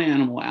one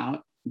animal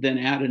out, then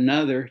add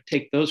another,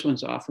 take those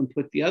ones off and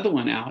put the other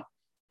one out,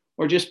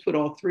 or just put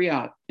all three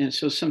out. And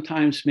so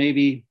sometimes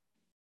maybe,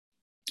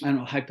 I don't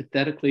know,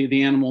 hypothetically,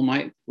 the animal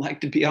might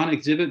like to be on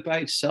exhibit by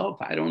itself.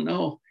 I don't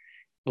know.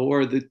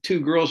 Or the two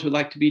girls would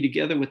like to be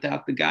together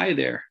without the guy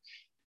there.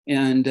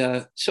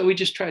 And so we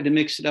just tried to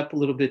mix it up a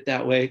little bit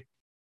that way,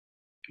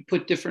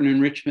 put different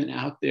enrichment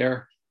out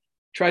there,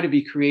 try to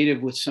be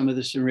creative with some of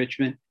this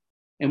enrichment.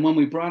 And when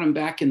we brought them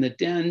back in the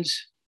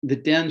dens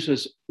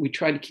was, we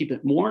tried to keep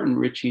it more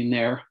enriching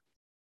there.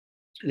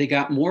 They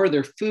got more of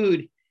their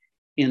food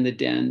in the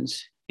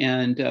dens,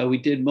 and we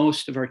did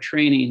most of our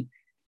training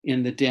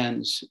in the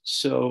dens.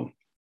 So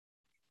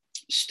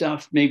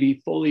stuff,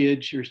 maybe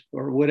foliage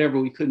or whatever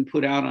we couldn't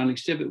put out on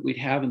exhibit, we'd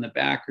have in the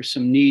back, or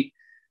some neat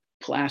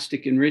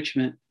plastic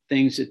enrichment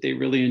things that they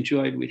really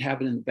enjoyed. We'd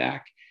have it in the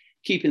back,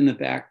 keep in the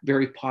back,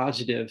 very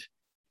positive.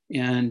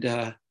 And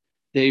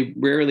they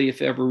rarely,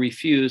 if ever,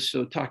 refused.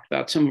 So talked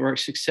about some of our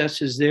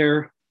successes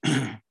there.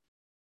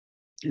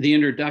 The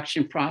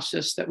introduction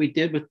process that we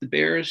did with the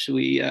bears,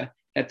 we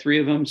had 3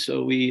 of them.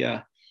 So we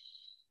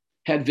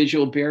had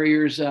visual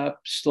barriers up,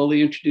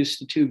 slowly introduced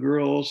the 2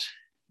 girls.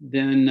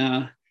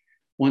 Then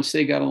once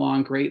they got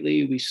along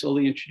greatly, we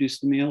slowly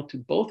introduced the male to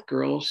both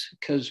girls,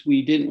 because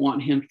we didn't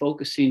want him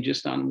focusing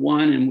just on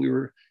one. And we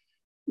were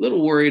a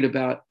little worried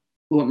about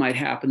what might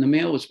happen. The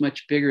male was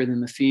much bigger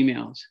than the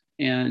females,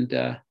 and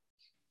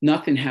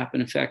nothing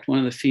happened. In fact, one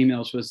of the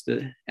females was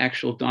the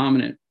actual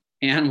dominant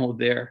animal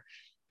there.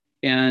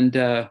 And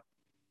I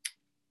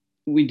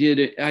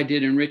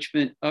did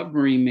enrichment of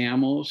marine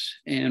mammals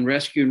and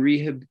rescue and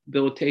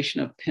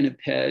rehabilitation of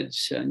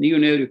pinnipeds,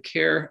 neonatal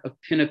care of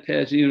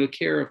pinnipeds, neonatal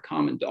care of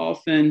common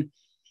dolphin,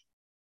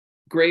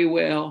 gray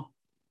whale,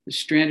 the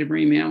stranded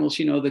marine mammals.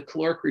 You know, the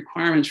caloric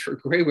requirements for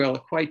gray whale are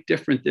quite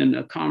different than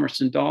a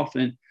commerson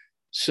dolphin.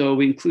 So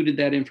we included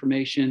that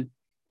information.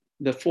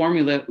 The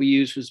formula that we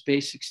used was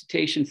basic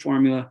cetacean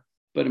formula,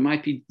 but it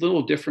might be a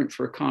little different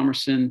for a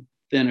commerson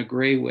than a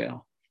gray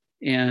whale.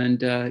 And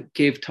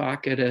gave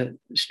talk at a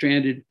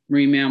stranded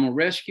marine mammal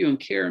rescue and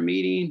care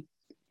meeting,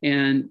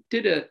 and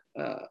did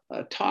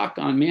a talk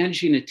on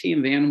managing a team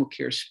of animal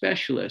care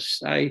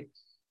specialists. I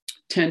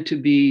tend to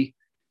be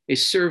a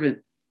servant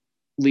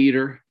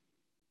leader,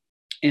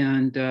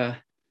 and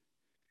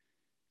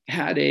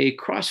had a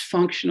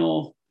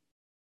cross-functional,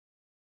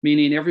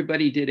 meaning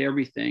everybody did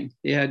everything.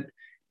 They had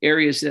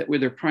areas that were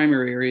their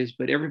primary areas,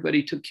 but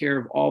everybody took care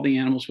of all the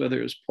animals, whether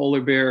it was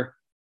polar bear,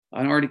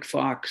 an Arctic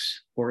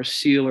fox, or a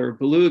seal or a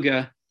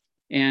beluga.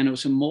 And it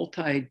was a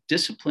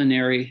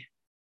multidisciplinary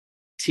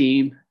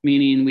team,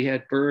 meaning we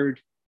had bird,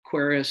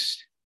 aquarists,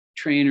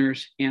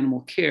 trainers,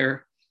 animal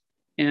care,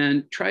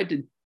 and tried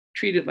to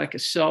treat it like a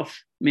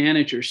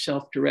self-managed or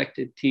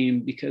self-directed team,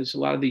 because a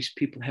lot of these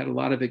people had a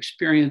lot of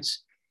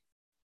experience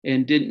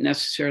and didn't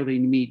necessarily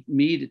need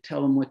me to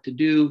tell them what to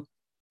do,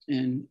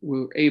 and we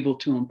were able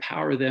to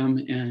empower them,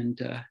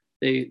 and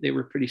they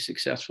were pretty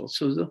successful.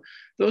 So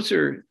those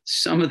are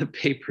some of the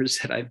papers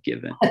that I've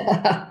given.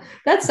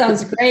 That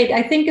sounds great.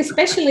 I think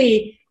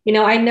especially, you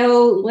know, I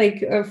know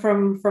like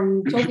from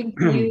talking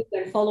to you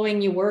and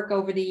following your work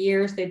over the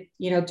years that,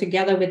 you know,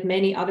 together with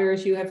many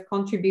others, you have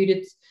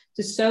contributed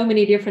to so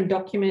many different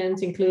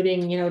documents,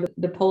 including, you know,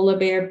 the polar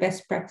bear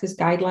best practice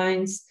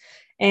guidelines.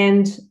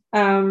 And,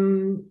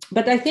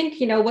 but I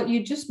think, you know, what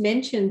you just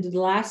mentioned, the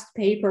last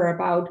paper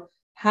about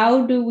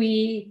how do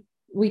we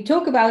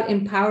talk about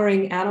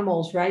empowering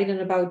animals, right?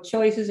 And about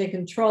choices and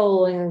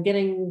control and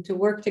getting to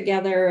work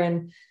together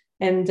and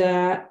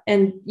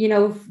you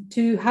know,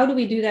 to how do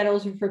we do that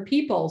also for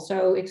people?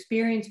 So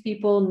experienced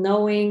people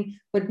knowing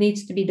what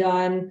needs to be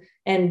done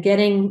and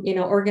getting, you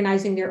know,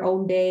 organizing their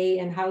own day,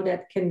 and how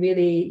that can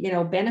really, you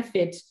know,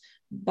 benefit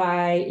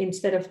by,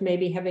 instead of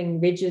maybe having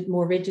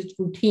more rigid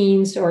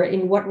routines, or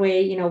in what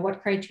way, you know,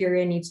 what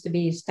criteria needs to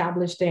be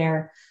established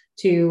there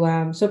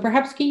to, so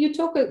perhaps can you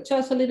talk to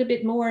us a little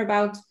bit more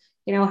about,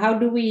 you know, how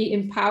do we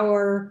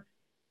empower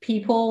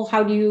people?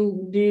 How do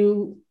you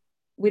do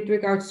with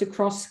regards to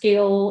cross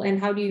skill, and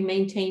how do you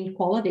maintain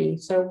quality?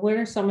 So what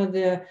are some of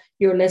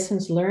your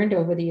lessons learned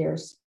over the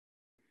years?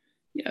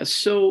 Yeah,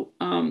 so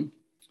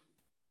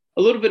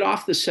a little bit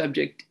off the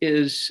subject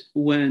is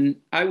when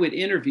I would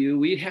interview,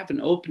 we'd have an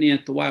opening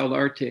at the Wild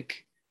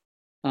Arctic.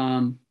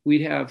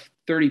 We'd have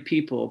 30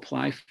 people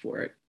apply for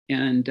it.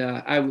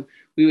 And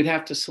we would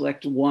have to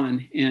select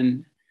one.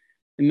 And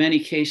in many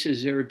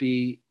cases, there would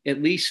be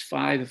at least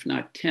 5, if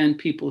not 10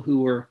 people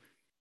who were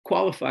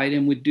qualified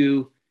and would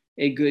do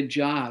a good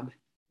job.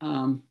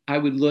 I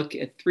would look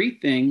at 3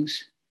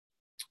 things: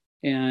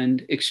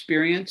 and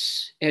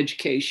experience,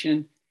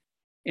 education,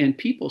 and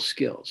people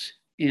skills.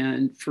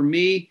 And for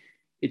me,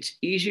 it's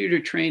easier to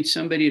train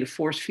somebody to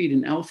force feed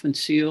an elephant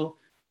seal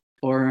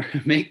or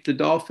make the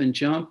dolphin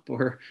jump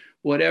or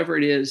whatever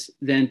it is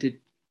than to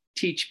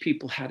teach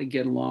people how to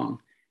get along.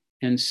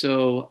 And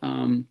so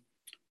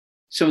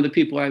some of the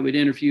people I would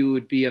interview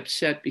would be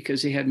upset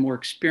because they had more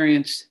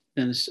experience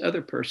than this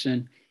other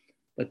person,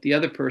 but the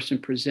other person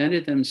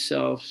presented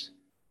themselves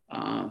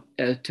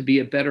to be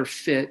a better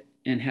fit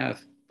and have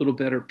a little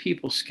better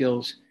people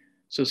skills.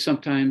 So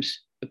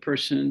sometimes the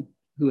person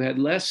who had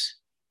less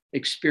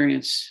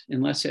experience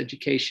and less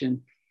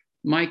education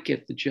might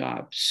get the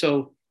job.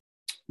 So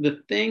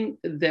the thing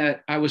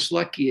that I was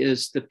lucky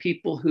is the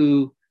people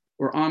who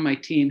were on my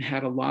team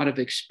had a lot of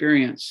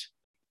experience.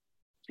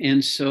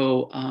 And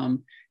so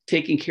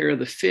taking care of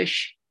the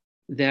fish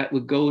that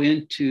would go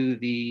into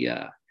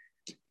the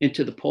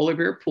polar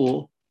bear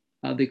pool,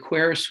 the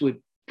aquarist would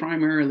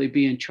primarily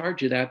be in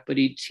charge of that, but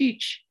he'd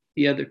teach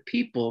the other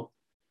people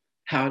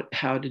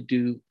how to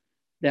do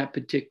that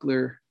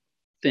particular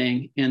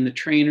thing. And the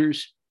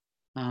trainers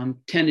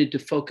tended to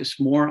focus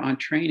more on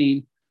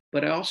training,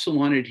 but I also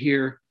wanted to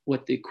hear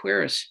what the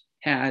aquarist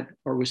had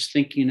or was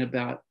thinking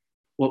about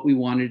what we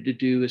wanted to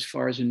do as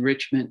far as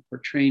enrichment or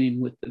training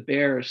with the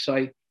bears. So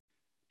I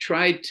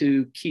tried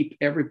to keep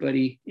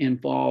everybody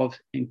involved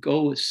and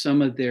go with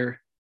some of their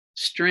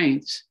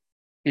strengths.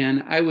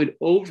 And I would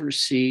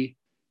oversee,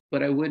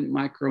 but I wouldn't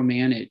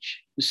micromanage.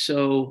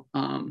 So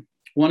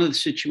one of the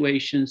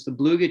situations, the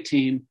beluga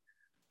team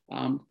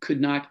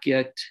could not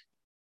get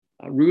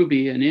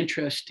Ruby, an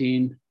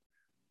interesting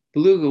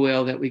beluga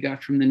whale that we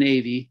got from the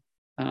Navy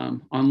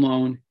on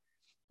loan,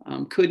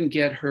 couldn't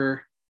get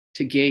her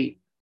to gate,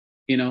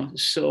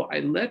 so I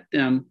let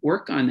them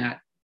work on that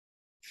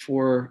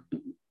for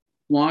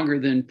longer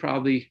than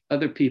probably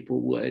other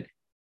people would.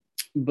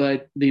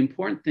 But the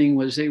important thing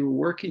was they were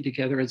working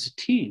together as a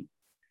team.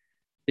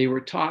 They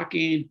were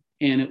talking,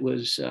 and it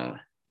was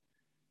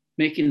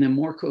making them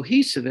more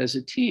cohesive as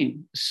a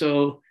team.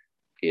 So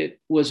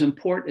it was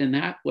important in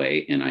that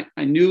way. And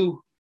I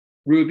knew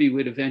Ruby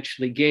would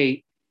eventually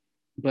gate,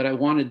 but I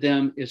wanted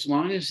them, as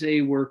long as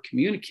they were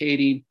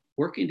communicating,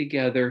 working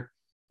together,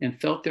 and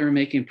felt they were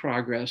making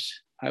progress,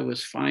 I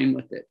was fine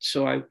with it.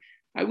 So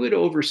I would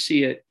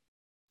oversee it.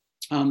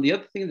 The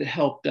other thing that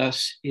helped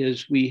us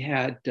is we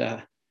had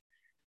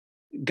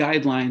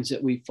guidelines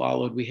that we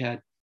followed. We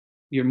had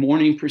your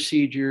morning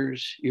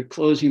procedures, your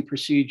closing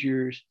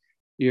procedures,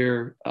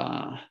 your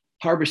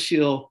harbor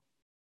seal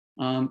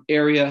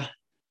area,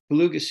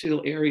 beluga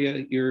seal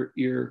area,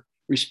 your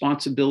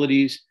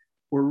responsibilities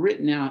were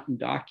written out and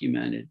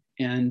documented.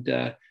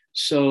 And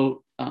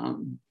so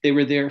they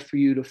were there for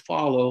you to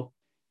follow,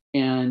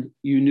 and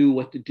you knew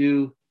what to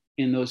do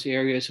in those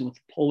areas. And with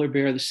the polar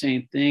bear, the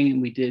same thing.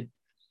 And we did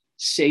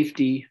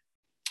safety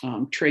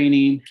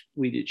training,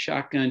 we did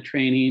shotgun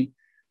training,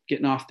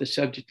 getting off the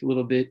subject a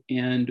little bit,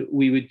 and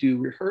we would do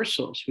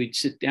rehearsals. We'd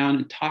sit down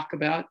and talk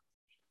about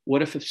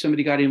what if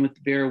somebody got in with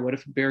the bear, what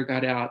if a bear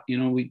got out?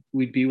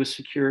 We'd be with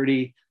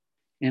security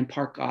and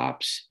park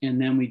ops,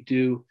 and then we'd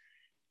do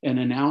an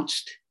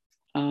announced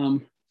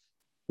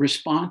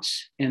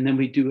response, and then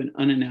we do an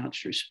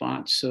unannounced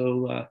response,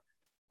 so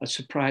a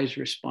surprise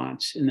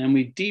response, and then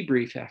we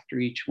debrief after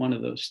each one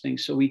of those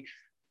things. So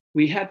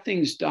we had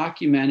things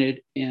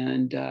documented,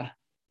 and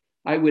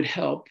I would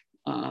help.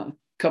 A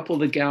couple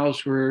of the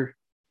gals were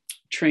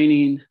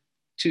training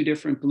 2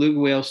 different beluga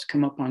whales to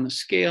come up on the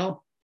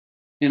scale,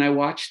 and I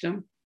watched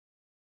them.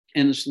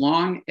 And as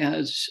long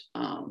as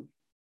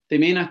they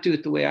may not do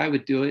it the way I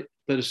would do it,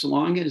 but as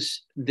long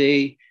as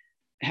they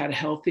had a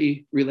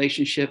healthy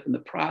relationship and the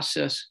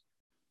process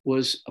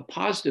was a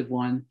positive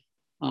one,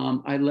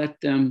 I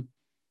let them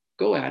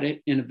go at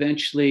it. And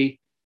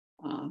eventually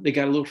they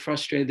got a little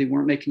frustrated. They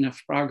weren't making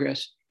enough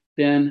progress.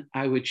 Then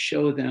I would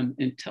show them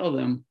and tell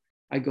them,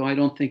 I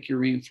don't think you're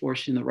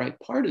reinforcing the right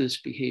part of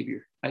this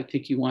behavior. I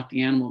think you want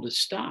the animal to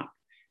stop.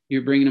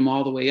 You're bringing him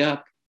all the way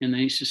up, and then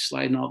he's just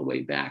sliding all the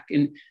way back.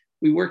 And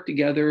we work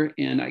together,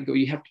 and I go,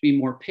 you have to be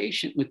more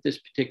patient with this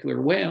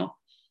particular whale.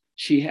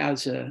 She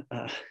has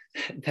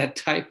that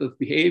type of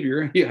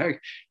behavior. You're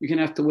going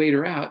to have to wait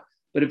her out,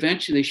 but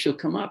eventually she'll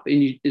come up,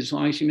 and as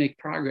long as you make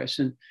progress.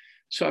 And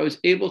so I was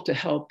able to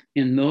help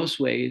in those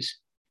ways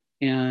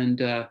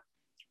and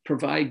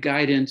provide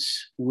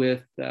guidance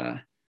with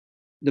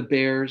the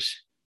bears,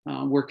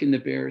 working the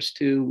bears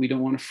too. We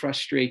don't want to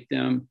frustrate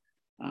them.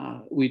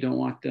 We don't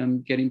want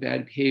them getting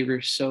bad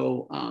behavior.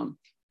 So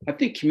I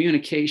think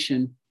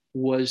communication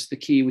was the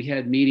key. We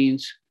had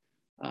meetings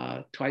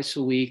twice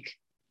a week,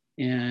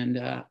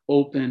 and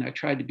open. I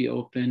tried to be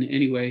open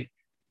anyway,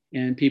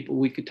 and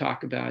we could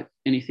talk about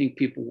anything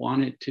people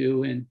wanted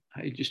to. And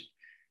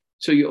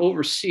so you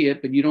oversee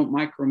it, but you don't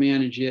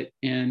micromanage it,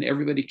 and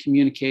everybody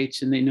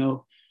communicates, and they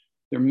know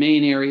their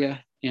main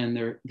area and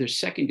their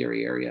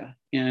secondary area.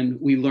 And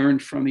we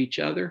learned from each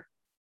other.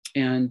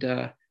 And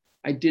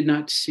I did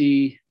not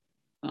see,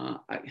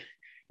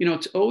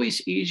 it's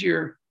always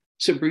easier,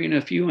 Sabrina,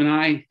 if you and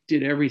I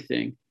did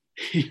everything,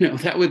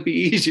 that would be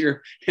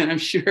easier. And I'm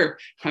sure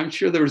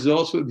the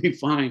results would be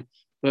fine,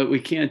 but we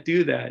can't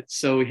do that.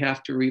 So we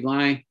have to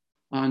rely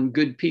on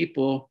good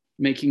people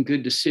making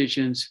good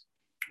decisions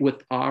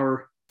with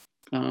our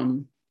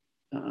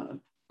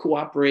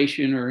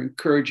cooperation or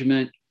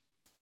encouragement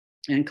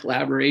and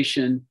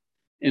collaboration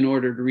in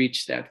order to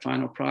reach that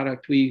final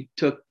product. We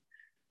took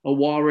a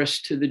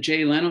walrus to the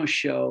Jay Leno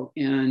show,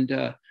 and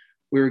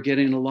we were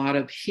getting a lot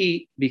of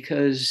heat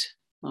because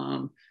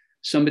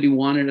somebody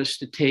wanted us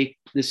to take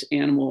this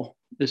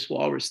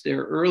walrus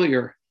there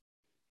earlier.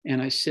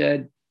 And I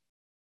said,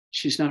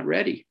 she's not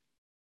ready.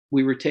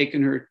 We were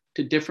taking her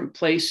to different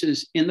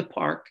places in the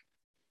park,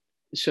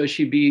 so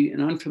she'd be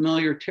in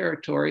unfamiliar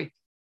territory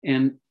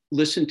and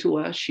listen to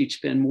us. She'd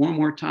spend more and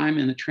more time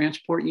in the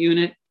transport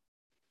unit.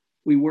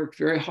 We worked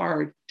very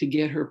hard to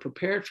get her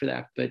prepared for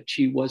that, but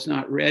she was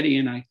not ready.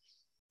 And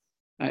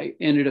I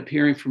ended up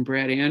hearing from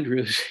Brad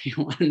Andrews. You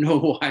want to know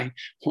why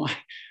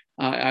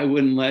I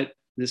wouldn't let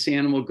this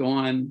animal go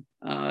on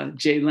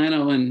Jay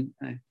Leno? And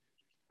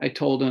I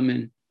told him,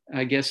 and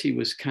I guess he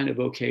was kind of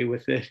okay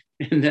with it.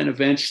 And then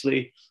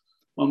eventually,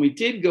 when we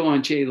did go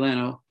on Jay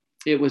Leno,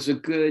 it was a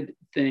good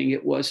thing.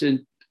 It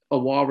wasn't a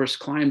walrus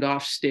climbed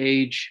off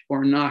stage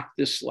or knocked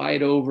the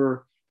slide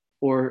over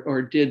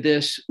or did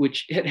this,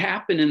 which had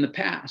happened in the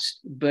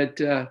past.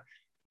 But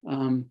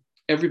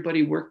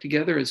everybody worked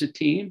together as a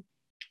team,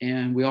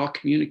 and we all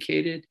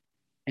communicated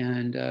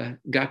and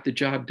got the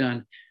job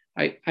done.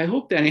 I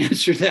hope that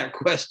answered that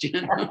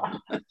question.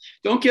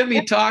 Don't get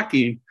me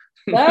talking.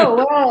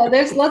 Oh, well,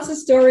 there's lots of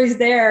stories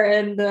there.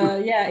 And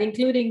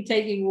including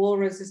taking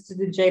walruses to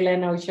the Jay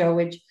Leno show,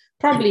 which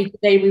probably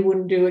today we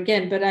wouldn't do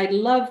again. But I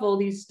love all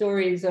these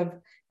stories of,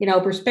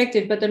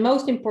 perspective. But the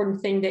most important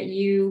thing that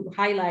you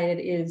highlighted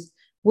is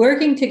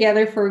working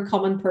together for a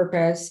common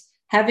purpose,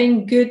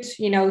 having good,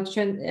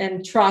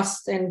 and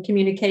trust and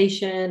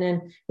communication,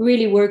 and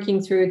really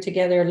working through it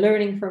together,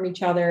 learning from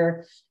each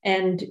other,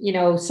 and,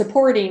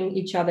 supporting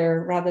each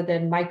other rather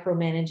than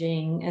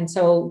micromanaging. And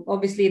so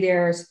obviously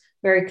there's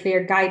very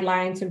clear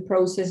guidelines and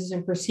processes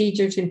and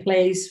procedures in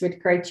place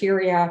with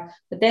criteria,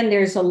 but then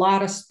there's a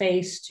lot of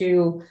space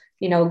to,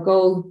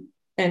 go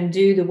and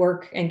do the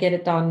work and get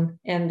it done.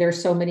 And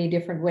there's so many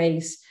different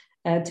ways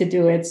to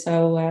do it.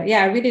 So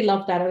I really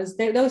love that.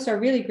 Those are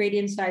really great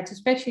insights,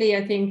 especially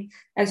I think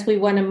as we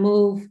want to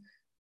move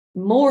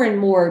more and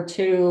more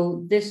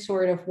to this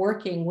sort of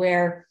working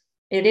where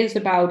it is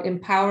about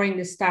empowering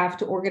the staff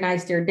to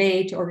organize their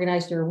day, to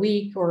organize their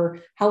week, or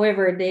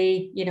however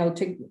they,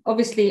 to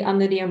obviously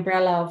under the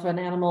umbrella of an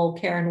animal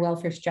care and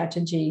welfare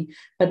strategy.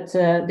 But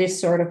this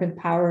sort of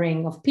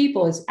empowering of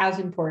people is as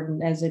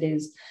important as it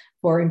is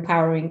for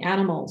empowering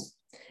animals.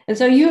 And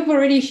so you've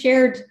already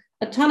shared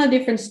a ton of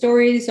different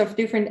stories of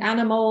different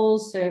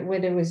animals,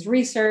 whether it was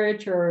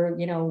research or,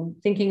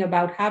 thinking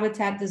about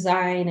habitat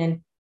design and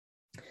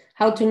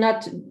how to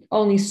not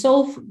only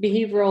solve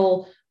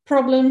behavioral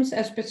problems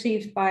as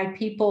perceived by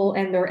people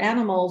and their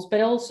animals,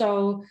 but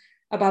also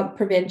about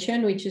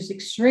prevention, which is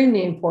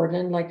extremely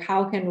important. Like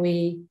how can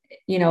we,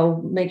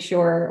 make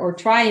sure or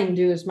try and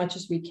do as much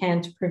as we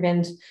can to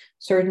prevent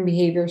certain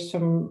behaviors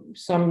from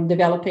some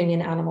developing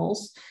in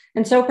animals.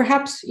 And so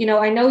perhaps,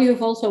 I know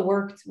you've also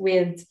worked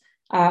with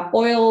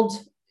oiled,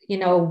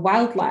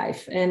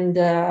 wildlife and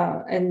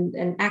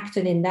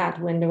acted in that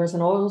when there was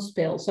an oil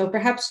spill. So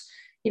perhaps,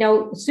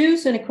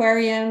 zoos and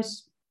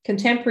aquariums,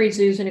 contemporary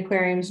zoos and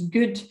aquariums,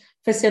 good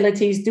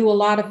facilities do a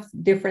lot of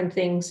different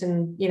things.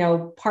 And,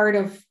 part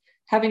of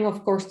having,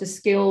 of course, the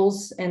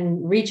skills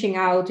and reaching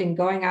out and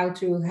going out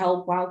to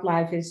help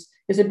wildlife is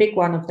a big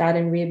one of that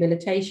in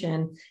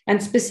rehabilitation.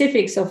 And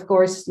specifics, of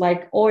course,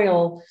 like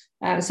oil.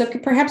 So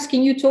perhaps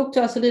can you talk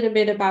to us a little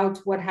bit about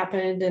what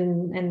happened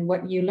and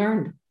what you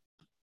learned?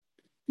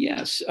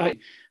 Yes,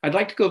 I'd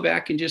like to go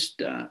back and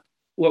just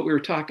what we were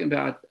talking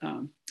about.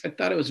 I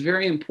thought it was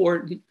very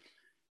important,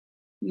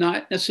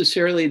 not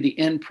necessarily the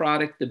end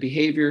product, the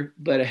behavior,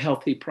 but a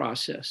healthy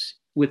process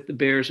with the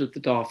bears, with the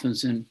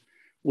dolphins, and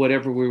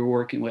whatever we were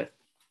working with.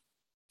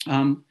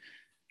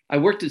 I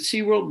worked at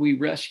SeaWorld. We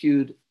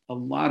rescued a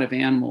lot of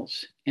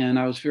animals, and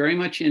I was very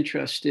much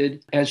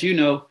interested, as you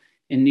know,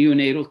 in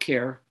neonatal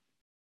care.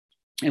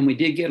 And we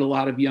did get a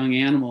lot of young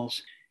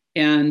animals.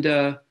 And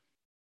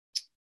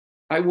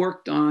I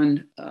worked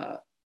on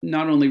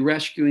not only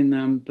rescuing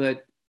them,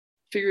 but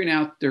figuring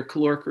out their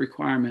caloric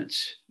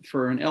requirements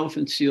for an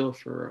elephant seal,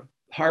 for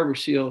a harbor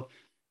seal,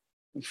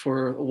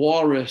 for a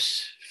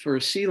walrus, for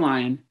a sea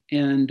lion,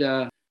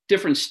 and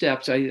different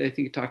steps. I think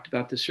you talked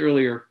about this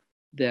earlier,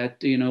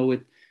 that,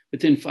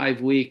 within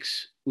 5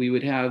 weeks, we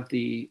would have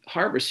the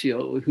harbor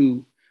seal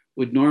who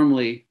would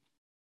normally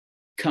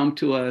come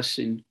to us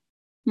and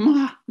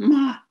ma,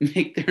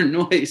 make their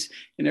noise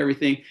and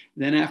everything.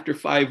 Then after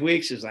 5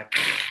 weeks, it's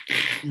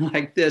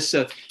like this.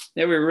 So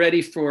they were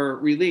ready for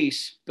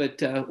release,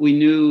 but we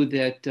knew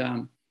that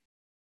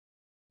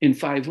in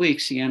 5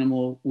 weeks, the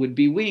animal would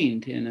be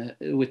weaned. And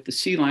with the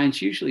sea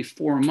lions, usually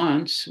 4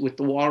 months, with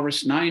the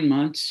walrus, 9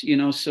 months,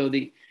 so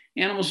the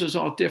animals was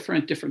all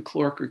different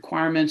caloric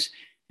requirements.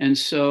 And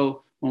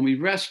so when we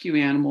rescue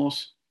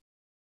animals,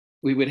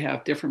 we would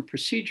have different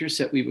procedures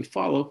that we would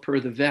follow per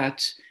the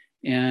vets,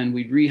 and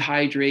we'd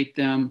rehydrate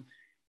them,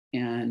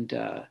 and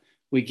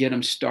we get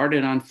them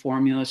started on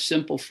formula,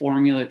 simple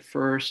formula at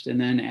first, and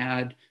then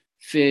add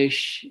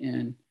fish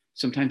and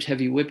sometimes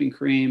heavy whipping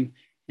cream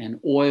and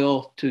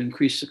oil to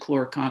increase the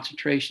caloric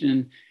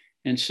concentration.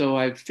 And so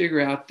I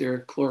figure out their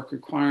caloric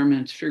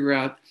requirements, figure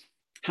out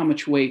how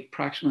much weight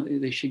approximately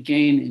they should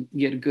gain, and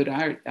get a good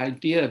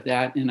idea of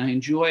that. And I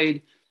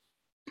enjoyed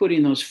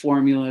putting those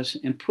formulas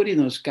and putting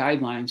those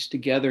guidelines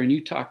together. And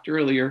you talked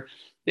earlier,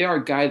 they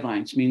are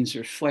guidelines, means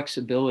there's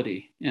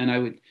flexibility. And I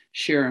would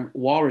share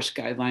walrus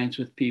guidelines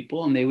with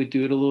people, and they would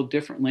do it a little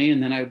differently.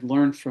 And then I would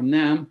learn from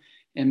them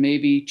and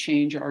maybe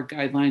change our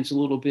guidelines a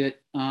little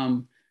bit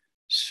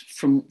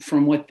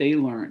from what they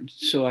learned.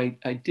 So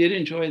I did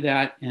enjoy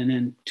that. And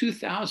in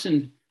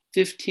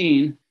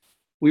 2015,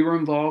 we were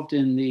involved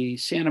in the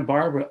Santa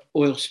Barbara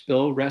oil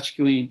spill,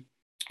 rescuing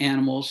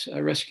animals. I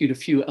rescued a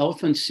few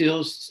elephant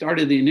seals,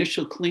 started the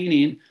initial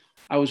cleaning.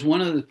 I was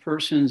one of the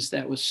persons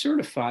that was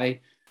certified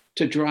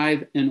to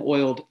drive an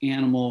oiled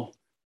animal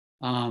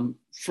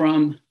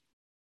from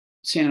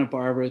Santa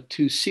Barbara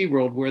to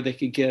SeaWorld, where they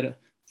could get a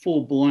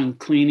full-blown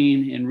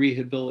cleaning and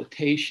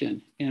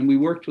rehabilitation. And we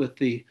worked with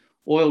the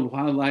Oiled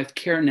Wildlife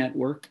Care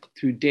Network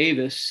through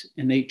Davis,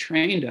 and they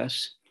trained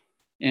us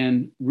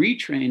and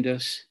retrained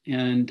us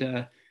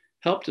and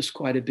helped us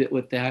quite a bit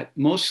with that.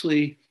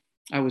 Mostly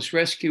I was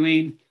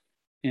rescuing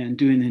and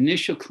doing the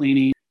initial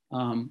cleaning.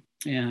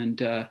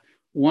 And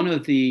one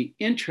of the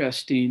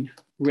interesting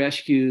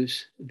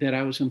rescues that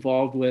I was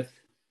involved with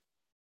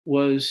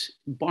was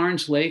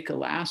Barnes Lake,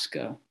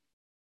 Alaska.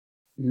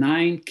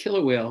 9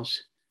 killer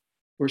whales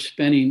were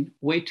spending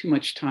way too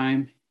much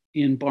time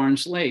in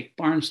Barnes Lake.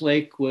 Barnes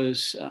Lake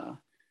was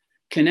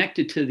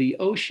connected to the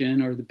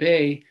ocean or the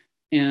bay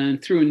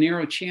and through a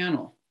narrow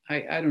channel.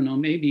 I don't know,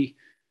 maybe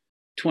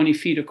 20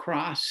 feet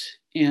across.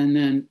 And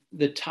then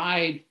the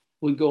tide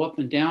would go up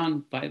and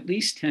down by at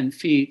least 10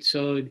 feet.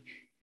 So it'd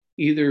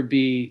either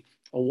be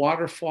a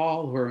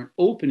waterfall or an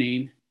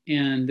opening.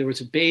 And there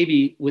was a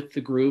baby with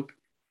the group,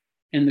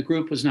 and the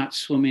group was not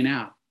swimming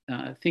out.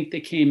 I think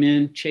they came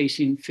in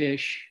chasing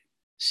fish,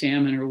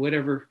 salmon, or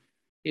whatever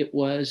it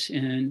was,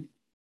 and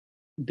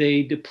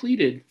they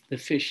depleted the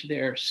fish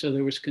there. So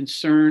there was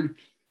concern,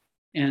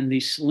 and the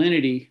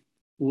salinity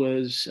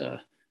was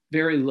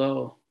very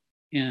low.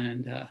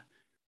 And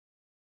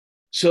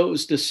so it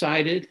was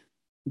decided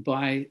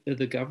by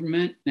the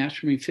government,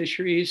 National Marine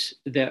Fisheries,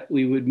 that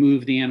we would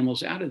move the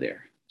animals out of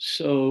there.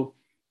 So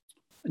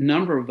a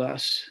number of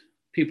us,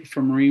 people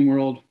from Marine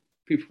World,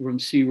 people from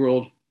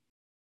SeaWorld,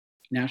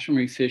 National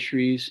Marine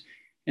Fisheries,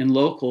 and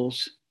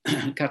locals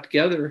got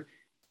together,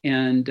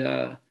 and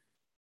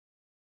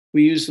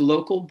we used the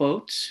local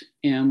boats,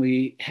 and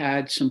we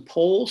had some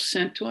poles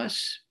sent to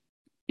us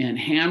and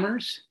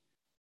hammers,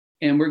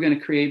 and we're going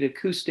to create an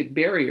acoustic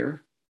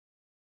barrier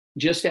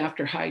just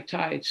after high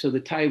tide. So the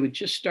tide would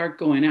just start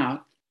going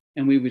out,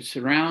 and we would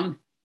surround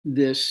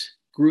this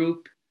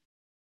group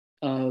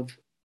of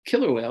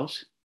killer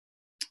whales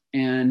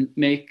and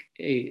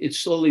it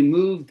slowly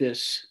move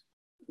this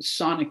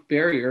sonic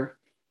barrier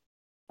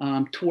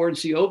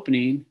towards the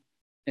opening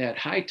at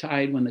high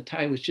tide when the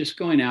tide was just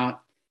going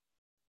out,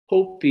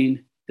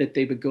 hoping that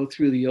they would go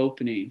through the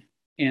opening.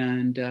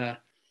 And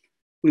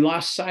we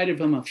lost sight of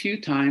them a few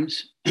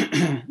times,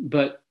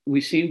 but we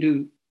seemed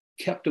to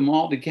kept them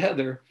all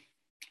together.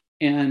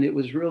 And it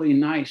was really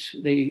nice.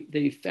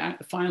 They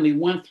finally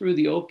went through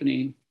the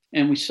opening,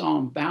 and we saw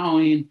them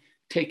bowing,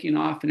 taking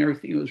off and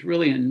everything. It was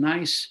really a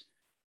nice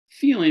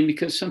feeling,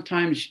 because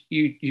sometimes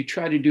you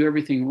try to do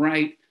everything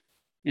right,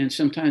 and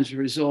sometimes the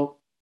result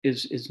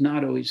is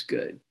not always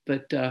good.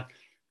 But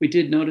we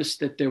did notice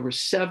that there were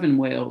 7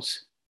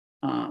 whales.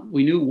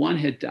 We knew one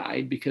had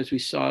died because we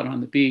saw it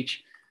on the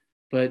beach,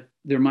 but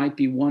there might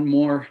be one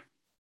more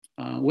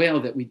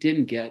whale that we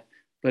didn't get.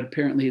 But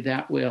apparently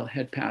that whale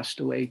had passed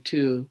away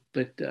too.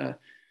 But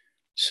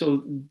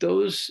so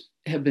those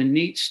have been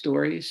neat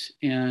stories.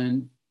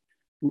 And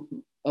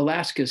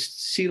Alaska's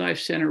Sea Life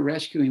Center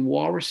rescuing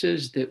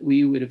walruses that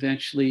we would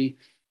eventually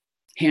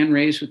hand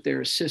raise with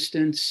their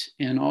assistance,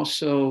 and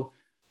also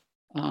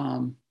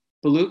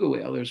beluga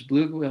whale. There's a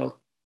beluga whale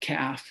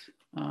calf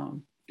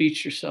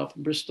beached herself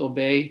in Bristol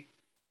Bay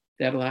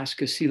that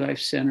Alaska Sea Life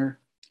Center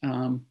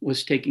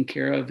was taking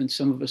care of, and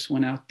some of us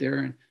went out there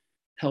and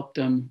helped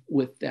them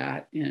with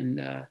that. And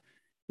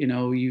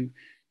you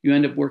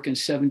end up working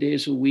 7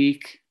 days a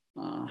week.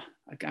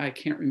 I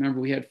can't remember.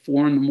 We had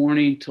 4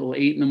 a.m. till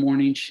 8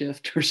 a.m.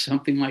 shift or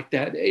something like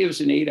that. It was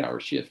an 8-hour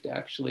shift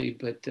actually,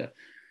 but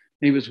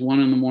maybe it was 1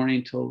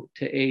 a.m. till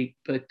 8.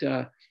 But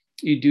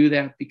you do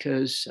that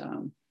because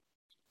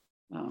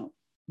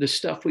the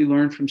stuff we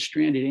learned from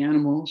stranded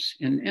animals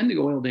and the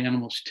oiled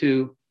animals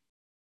too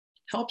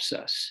helps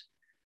us.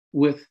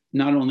 with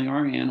not only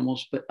our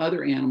animals, but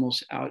other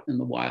animals out in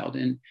the wild.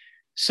 And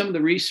some of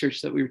the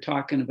research that we were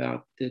talking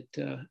about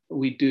that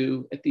we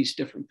do at these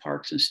different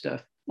parks and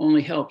stuff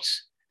only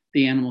helps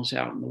the animals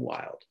out in the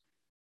wild.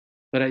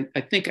 But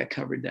I think I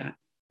covered that.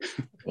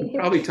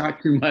 Probably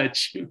talked too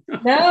much.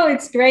 No,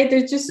 it's great.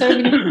 There's just so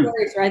many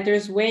stories, right?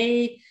 There's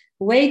way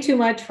too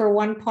much for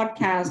one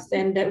podcast,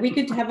 and we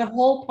could have a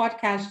whole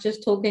podcast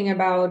just talking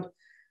about,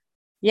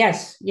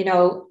 yes,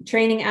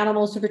 training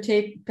animals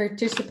to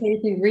participate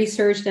in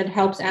research that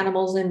helps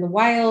animals in the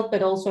wild,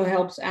 but also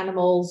helps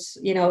animals,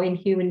 in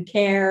human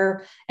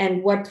care.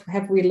 And what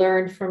have we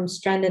learned from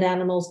stranded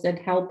animals that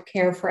help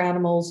care for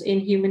animals in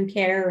human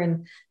care?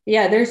 And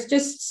yeah, there's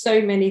just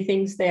so many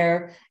things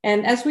there.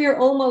 And as we are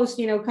almost,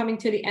 coming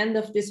to the end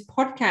of this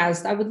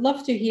podcast, I would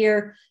love to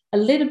hear a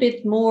little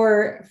bit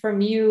more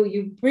from you.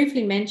 You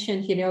briefly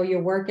mentioned,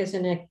 your work as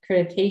an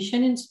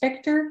accreditation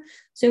inspector.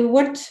 So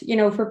what,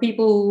 for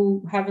people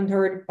who haven't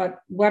heard,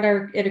 but what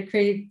are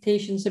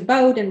accreditations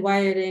about and why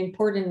are they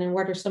important, and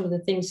what are some of the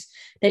things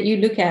that you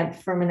look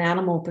at from an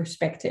animal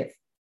perspective?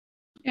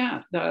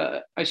 Yeah,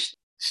 I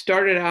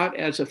started out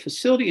as a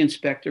facility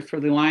inspector for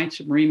the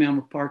Alliance of Marine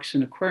Mammal Parks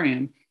and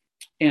Aquarium,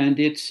 and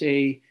it's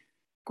a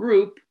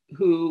group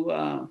who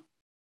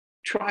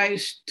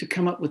tries to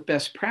come up with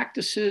best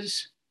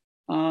practices.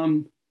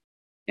 And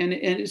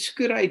it's a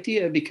good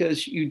idea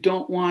because you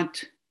don't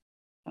want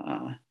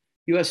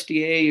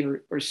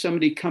USDA or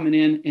somebody coming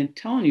in and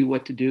telling you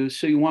what to do.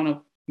 So you want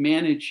to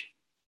manage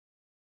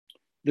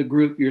the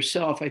group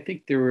yourself. I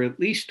think there were at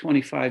least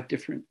 25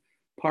 different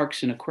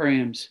parks and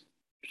aquariums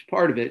as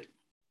part of it.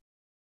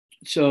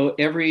 So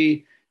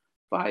every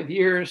 5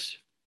 years,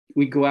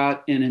 we go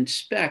out and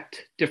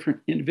inspect different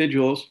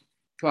individuals,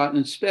 go out and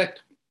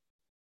inspect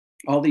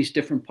all these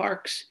different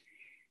parks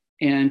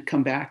and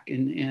come back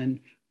and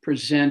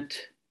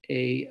present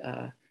a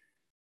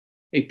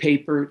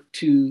paper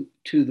to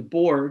the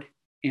board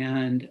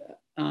and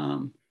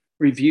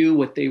review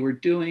what they were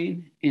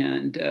doing.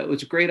 And it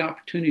was a great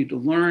opportunity to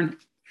learn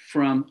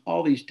from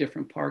all these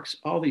different parks,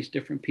 all these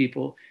different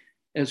people,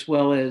 as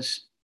well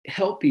as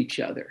help each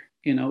other.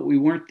 We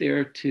weren't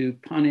there to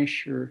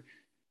punish or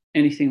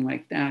anything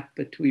like that,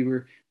 but we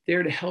were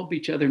there to help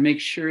each other, make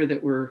sure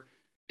that we're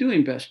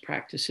doing best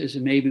practices,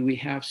 and maybe we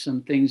have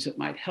some things that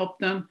might help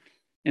them,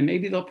 and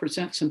maybe they'll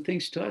present some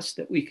things to us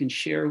that we can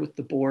share with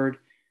the board.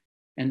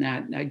 And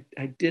that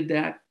I did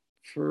that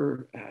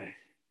for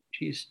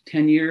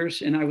 10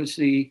 years, and I was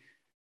the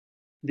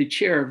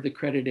chair of the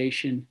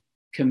accreditation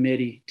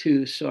committee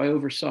too. So I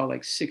oversaw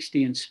like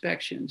 60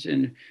 inspections,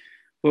 and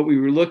what we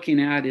were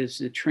looking at is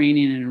the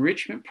training and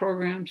enrichment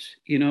programs,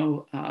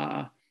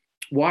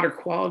 water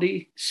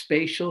quality,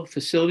 spatial,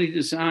 facility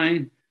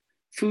design,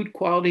 food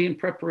quality and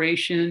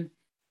preparation,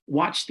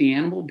 watch the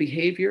animal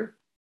behavior,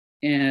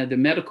 and the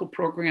medical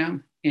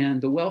program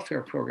and the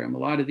welfare program. A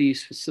lot of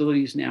these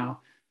facilities now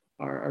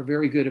are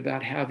very good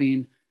about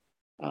having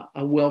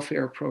a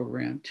welfare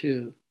program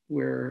too,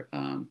 where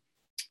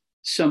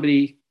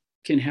somebody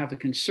can have a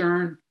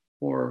concern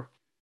or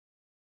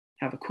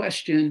have a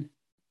question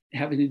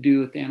having to do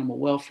with animal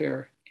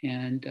welfare,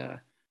 and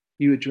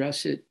you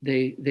address it,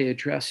 they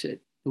address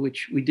it,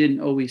 which we didn't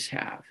always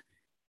have.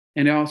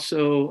 And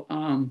also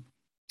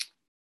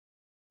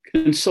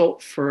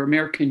consult for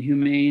American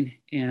Humane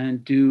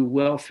and do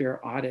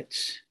welfare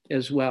audits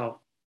as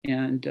well.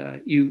 And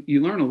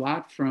you learn a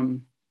lot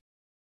from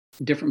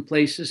different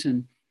places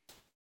and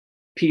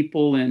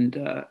people. And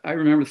I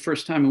remember the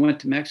first time I went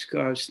to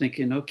Mexico, I was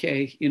thinking,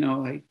 okay,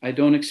 I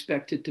don't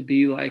expect it to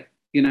be like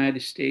the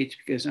United States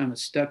because I'm a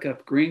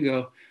stuck-up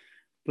gringo.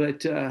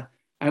 But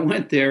I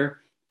went there,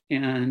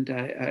 and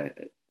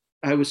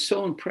I was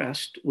so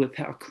impressed with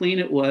how clean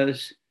it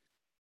was,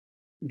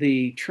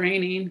 the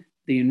training,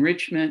 the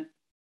enrichment,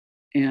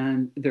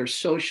 and their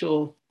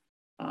social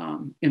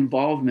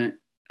involvement.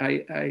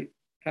 I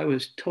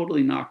was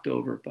totally knocked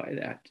over by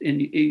that.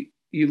 And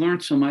you learn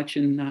so much.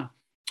 And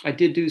I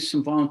did do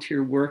some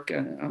volunteer work,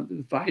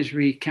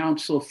 advisory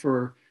council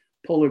for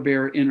Polar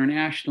Bear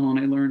International, and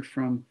I learned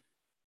from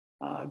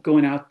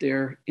going out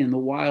there in the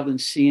wild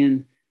and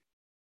seeing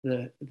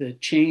the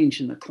change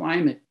in the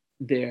climate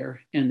there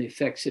and the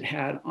effects it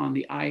had on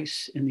the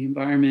ice and the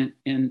environment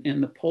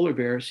and the polar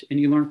bears. And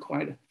you learn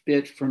quite a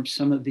bit from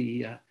some of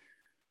the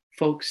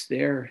folks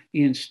there,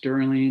 Ian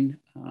Sterling,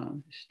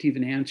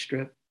 Stephen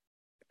Anstrup,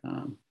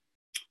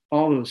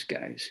 all those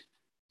guys.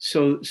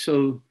 So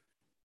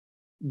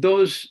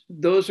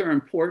those are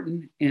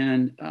important,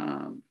 and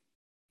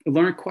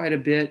learn quite a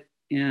bit.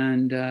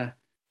 And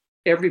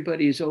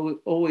everybody is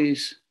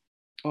always,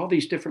 all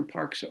these different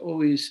parks are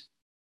always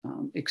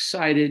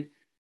excited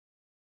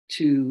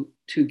to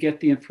get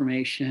the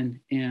information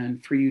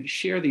and for you to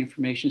share the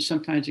information.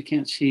 Sometimes you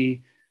can't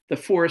see the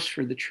forest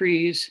for the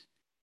trees,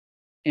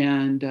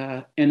 and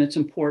it's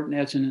important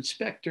as an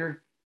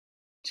inspector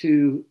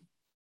to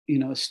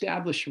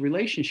establish a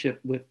relationship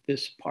with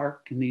this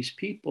park and these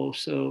people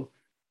so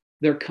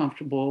they're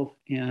comfortable,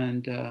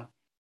 and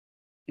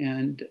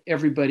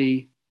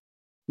everybody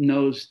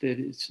knows that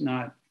it's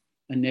not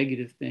a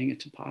negative thing,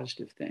 it's a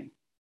positive thing.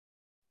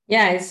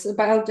 Yeah, it's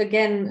about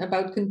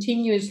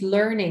continuous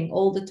learning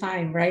all the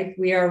time, right?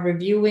 We are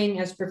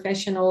reviewing as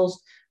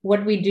professionals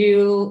what we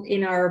do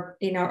in our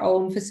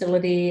own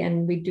facility,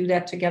 and we do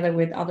that together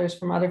with others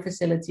from other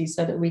facilities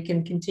so that we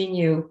can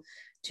continue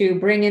to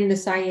bring in the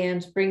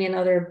science, bring in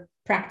other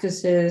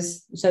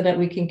practices so that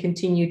we can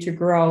continue to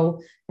grow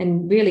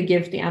and really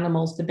give the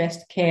animals the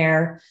best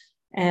care.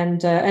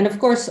 And of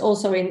course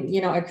also in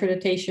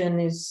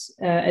accreditation is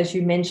as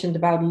you mentioned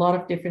about a lot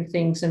of different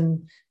things,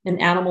 and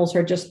animals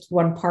are just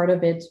one part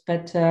of it.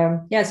 But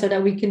yeah, so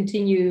that we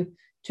continue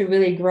to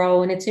really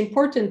grow. And it's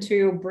important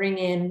to bring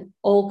in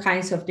all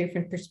kinds of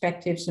different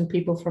perspectives and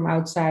people from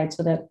outside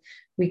so that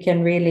we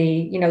can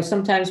really,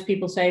 sometimes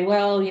people say,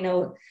 well,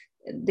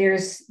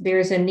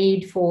 there's a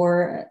need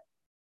for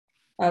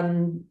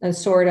a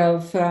sort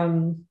of,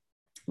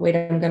 wait,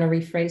 I'm going to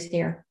rephrase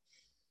here.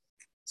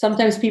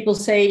 Sometimes people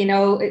say,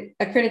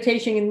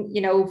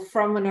 accreditation,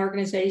 from an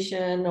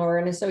organization or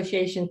an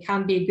association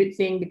can be a good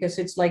thing because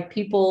it's like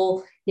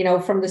people,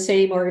 from the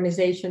same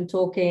organization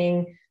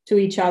talking to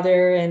each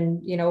other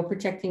and,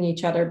 protecting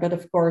each other. But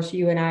of course,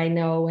 you and I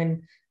know,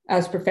 and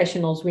as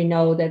professionals, we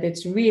know that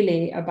it's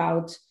really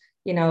about,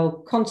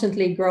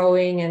 constantly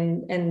growing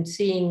and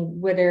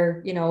seeing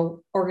whether,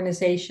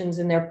 organizations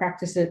and their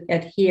practices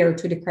adhere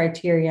to the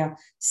criteria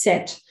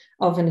set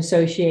of an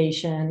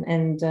association.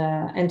 And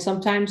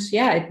sometimes,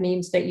 yeah, it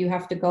means that you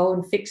have to go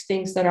and fix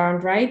things that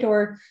aren't right,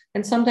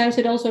 and sometimes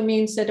it also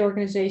means that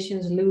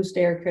organizations lose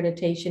their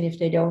accreditation if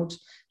they don't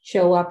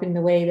show up in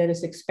the way that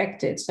is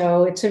expected.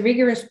 So it's a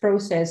rigorous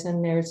process,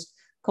 and there's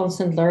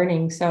constant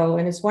learning.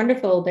 And it's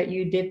wonderful that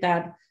you did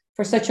that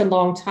for such a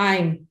long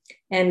time.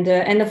 And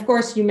of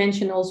course, you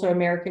mentioned also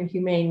American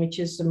Humane, which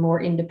is a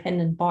more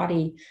independent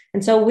body.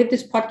 And so with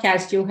this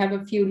podcast, you'll have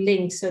a few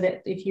links so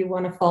that if you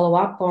want to follow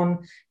up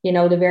on,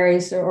 the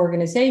various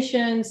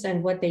organizations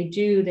and what they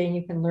do, then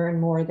you can learn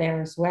more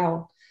there as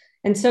well.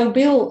 And so,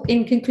 Bill,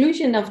 in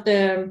conclusion of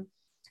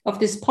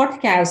this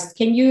podcast,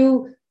 can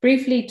you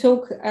briefly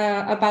talk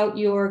about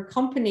your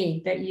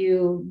company that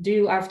you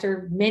do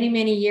after many,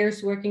 many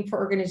years working for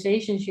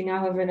organizations? You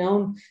now have an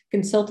own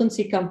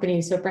consultancy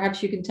company. So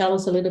perhaps you can tell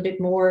us a little bit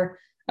more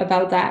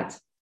about that.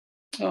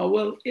 Oh,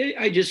 well,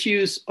 I just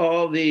use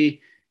all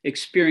the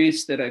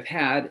experience that I've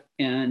had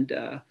and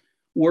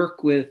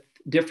work with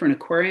different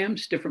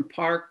aquariums, different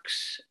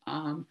parks,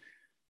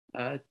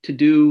 to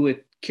do with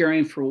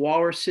caring for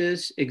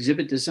walruses,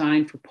 exhibit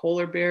design for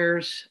polar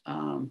bears,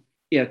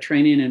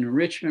 training and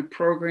enrichment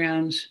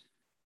programs,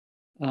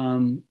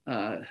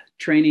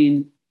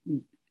 training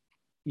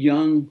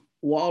young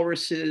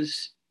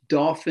walruses,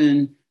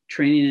 dolphin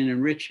training and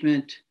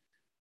enrichment,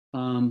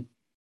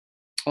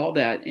 all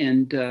that.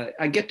 And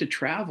I get to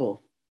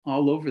travel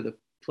all over the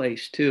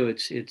place too.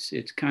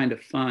 It's kind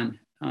of fun.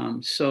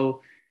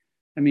 So,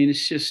 I mean,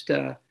 it's just,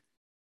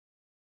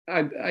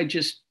 I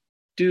just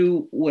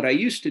do what I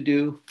used to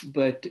do,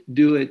 but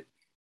do it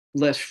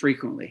less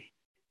frequently.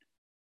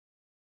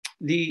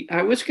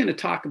 I was going to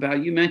talk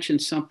about, you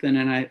mentioned something,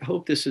 and I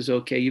hope this is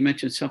okay. You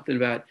mentioned something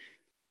about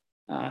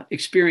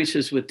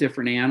experiences with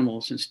different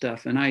animals and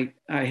stuff. And I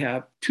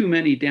have too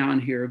many down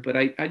here, but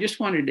I just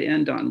wanted to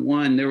end on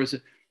one. There was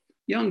a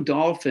young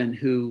dolphin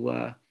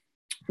who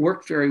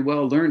worked very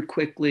well, learned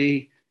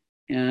quickly,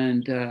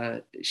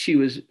 and she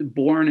was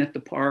born at the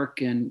park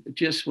and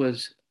just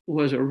was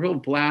a real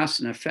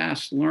blast and a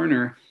fast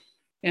learner.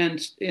 And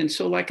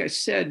so, like I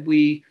said,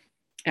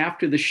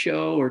 after the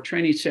show or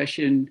training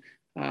session,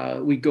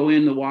 we go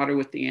in the water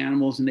with the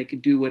animals and they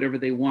could do whatever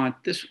they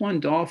want. This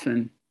one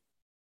dolphin,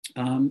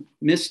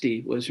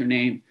 Misty was her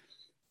name,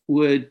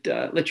 would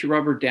let you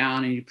rub her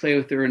down and you play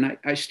with her. And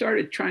I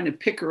started trying to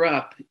pick her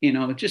up,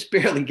 just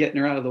barely getting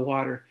her out of the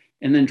water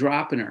and then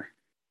dropping her.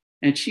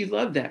 And she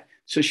loved that.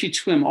 So she'd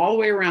swim all the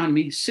way around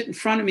me, sit in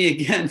front of me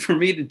again for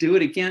me to do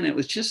it again. It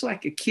was just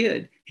like a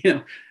kid,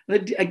 again.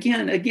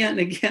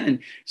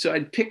 So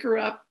I'd pick her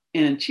up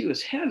and she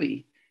was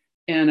heavy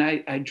and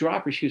I'd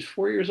drop her. She was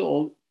 4 years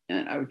old.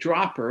 And I would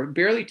drop her,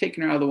 barely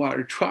taking her out of the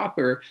water, drop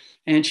her,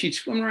 and she'd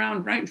swim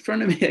around right in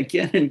front of me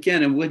again and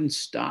again and wouldn't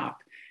stop.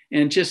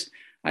 And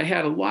I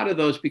had a lot of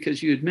those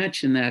because you had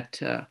mentioned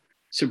that,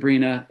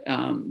 Sabrina,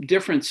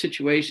 different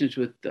situations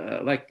with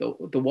like the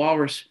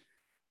walrus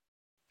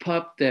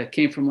pup that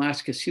came from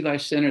Alaska Sea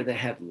Life Center that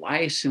had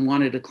lice and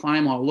wanted to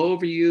climb all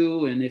over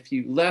you. And if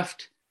you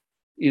left,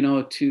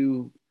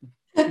 to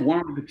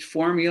warm the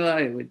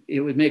formula, it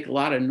would make a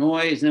lot of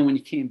noise. And then when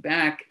you came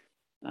back,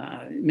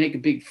 make a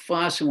big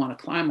fuss and want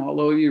to climb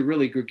all over you,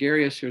 really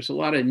gregarious. There's a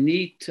lot of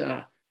neat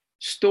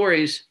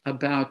stories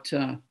about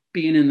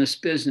being in this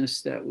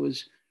business that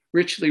was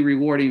richly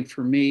rewarding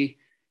for me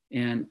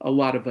and a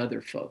lot of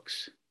other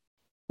folks.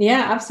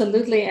 Yeah,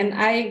 absolutely. And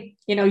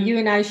you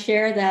and I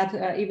share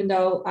that, even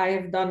though I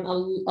have done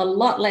a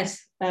lot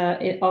less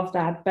of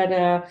that.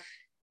 But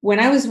when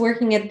I was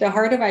working at the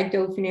Harderwijk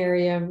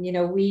Dolphinarium,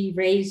 we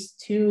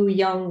raised two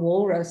young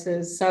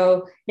walruses.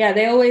 So yeah,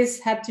 they always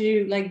had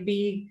to like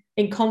be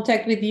in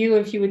contact with you.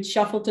 If you would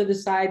shuffle to the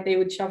side, they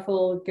would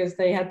shuffle because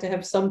they had to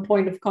have some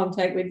point of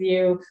contact with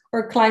you,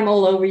 or climb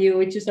all over you,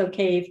 which is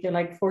okay if they're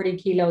like 40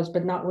 kilos,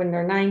 but not when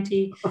they're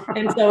 90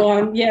 and so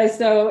on. Yeah.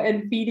 So,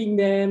 and feeding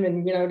them,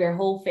 and, their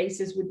whole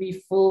faces would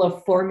be full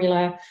of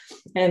formula.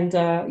 And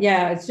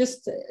yeah,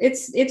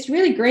 it's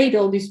really great,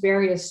 all these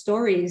various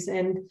stories.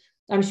 And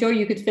I'm sure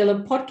you could fill a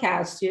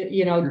podcast,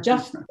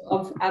 just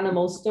of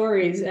animal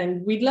stories.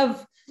 And we'd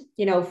love,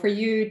 for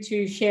you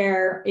to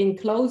share in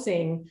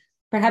closing,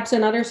 perhaps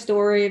another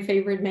story, a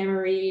favorite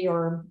memory,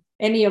 or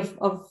any of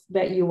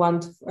that you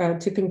want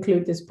to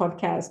conclude this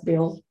podcast,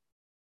 Bill.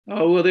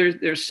 Oh, well,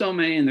 there's so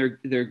many, and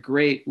they're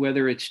great,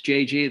 whether it's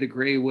JJ, the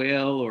gray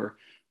whale, or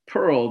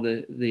Pearl,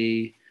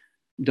 the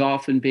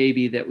dolphin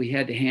baby that we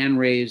had to hand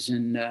raise,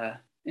 and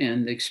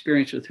the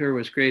experience with her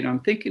was great. I'm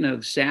thinking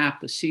of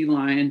Zap, a sea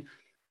lion,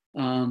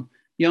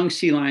 young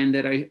sea lion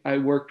that I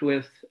worked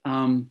with,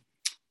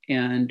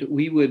 and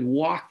we would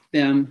walk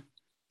them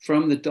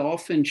from the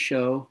dolphin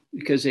show,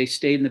 because they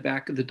stayed in the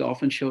back of the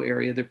dolphin show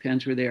area. Their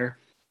pens were there,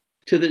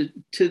 to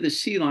the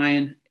sea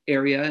lion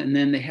area, and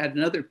then they had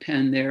another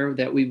pen there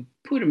that we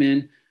put them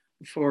in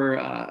for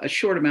a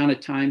short amount of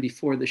time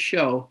before the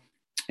show.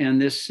 And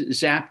this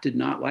Zap did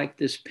not like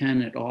this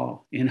pen at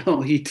all. He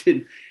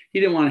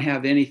didn't want to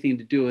have anything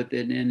to do with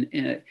it.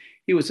 And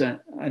he was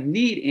a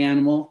neat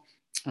animal,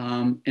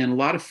 and a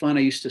lot of fun.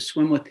 I used to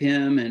swim with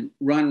him and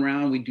run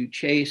around. We'd do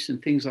chase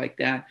and things like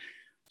that.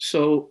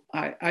 So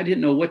I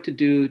didn't know what to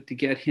do to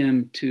get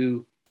him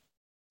to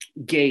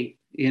gait,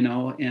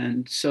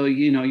 and so,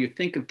 you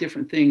think of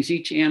different things.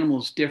 Each animal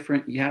is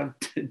different. You have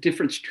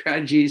different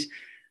strategies.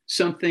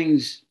 Some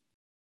things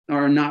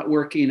are not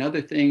working,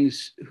 other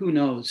things, who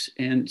knows?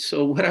 And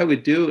so what I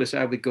would do is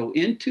I would go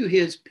into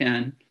his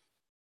pen,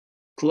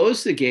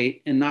 close the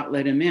gate, and not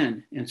let him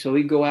in. And so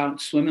he'd go out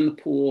and swim in the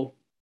pool,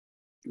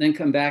 then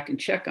come back and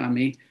check on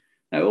me.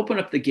 I open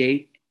up the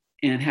gate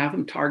and have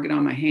him target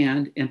on my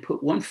hand and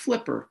put one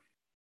flipper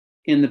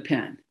in the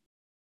pen.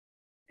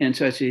 And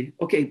so I'd say,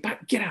 okay,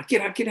 get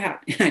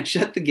out. And I'd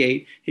shut the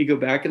gate. He'd go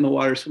back in the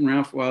water, swim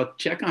around for a while,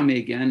 check on me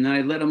again. And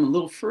I'd let him a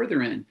little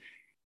further in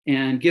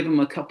and give him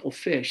a couple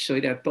fish. So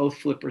he'd have both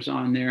flippers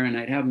on there, and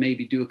I'd have him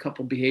maybe do a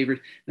couple behaviors.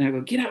 And I'd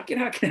go,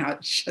 get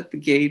out, shut the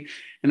gate.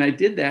 And I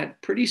did that.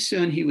 Pretty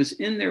soon he was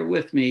in there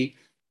with me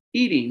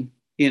eating,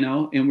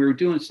 and we were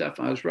doing stuff.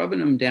 I was rubbing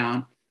him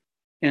down.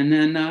 And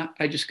then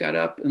I just got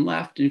up and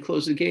left and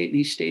closed the gate, and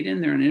he stayed in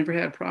there, and I never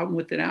had a problem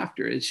with it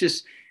after. It's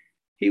just,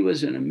 he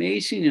was an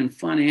amazing and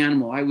fun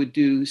animal. I would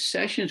do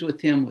sessions with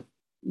him with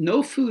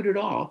no food at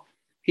all.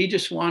 He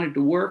just wanted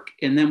to work,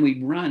 and then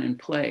we'd run and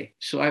play.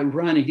 So I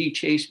run, and he'd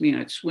chase me, and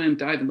I'd swim,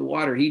 dive in the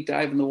water. He'd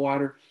dive in the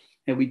water,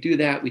 and we do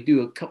that. We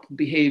do a couple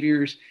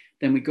behaviors.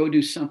 Then we go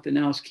do something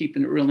else,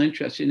 keeping it real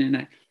interesting.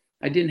 And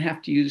I didn't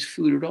have to use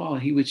food at all.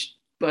 He was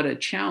but a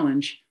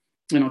challenge.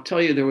 And I'll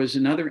tell you, there was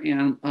another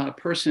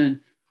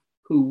person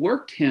who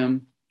worked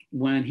him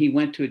when he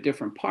went to a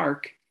different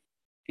park.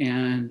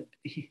 And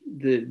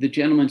the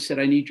gentleman said,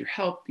 I need your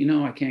help.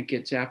 I can't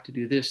get Zap to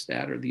do this,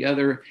 that, or the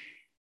other.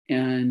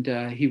 And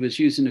he was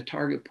using a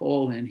target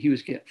pole, and he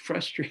was getting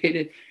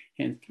frustrated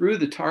and threw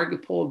the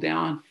target pole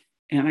down.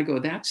 And I go,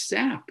 that's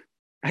Zap.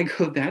 I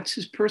go, that's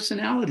his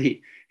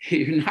personality.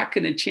 You're not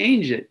going to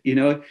change it.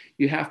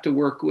 You have to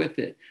work with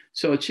it.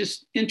 So it's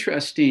just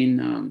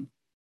interesting.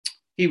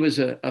 He was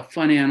a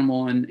fun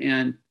animal,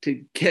 and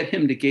to get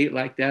him to gait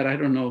like that, I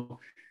don't know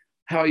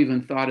how I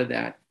even thought of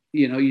that.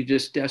 You're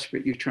just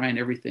desperate. You're trying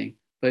everything.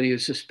 But he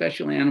was a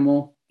special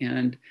animal,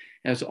 and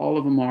as all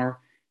of them are.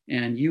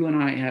 And you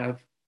and I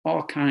have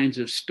all kinds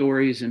of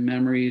stories and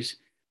memories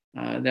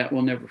that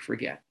we'll never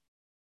forget.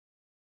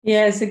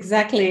 Yes,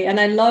 exactly. And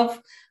I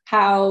love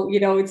how,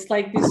 it's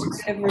like this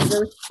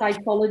reverse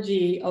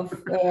psychology of,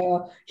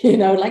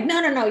 like,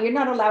 no, you're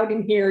not allowed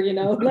in here,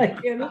 like,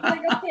 it's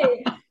like,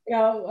 okay,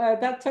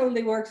 that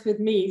totally works with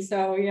me.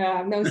 So yeah,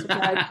 I'm no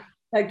surprise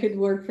that could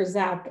work for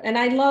Zap. And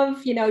I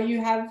love,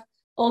 you have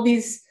all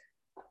these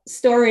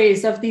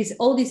stories of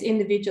all these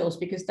individuals,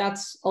 because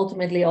that's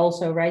ultimately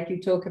also, right, you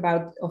talk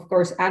about, of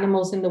course,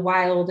 animals in the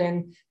wild,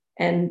 and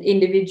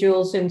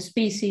individuals and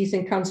species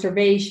and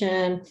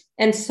conservation,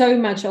 and so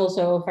much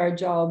also of our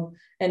job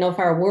and of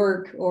our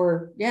work,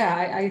 or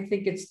I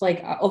think it's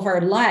like of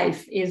our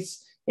life is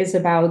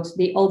about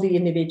all the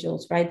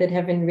individuals, right, that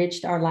have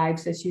enriched our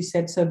lives, as you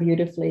said so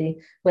beautifully,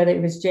 whether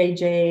it was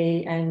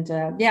JJ. And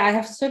I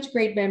have such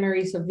great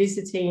memories of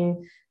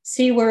visiting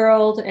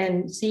SeaWorld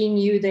and seeing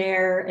you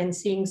there and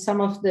seeing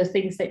some of the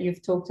things that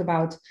you've talked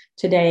about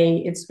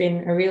today. It's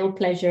been a real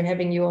pleasure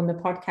having you on the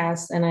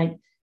podcast, and I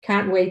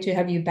can't wait to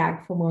have you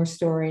back for more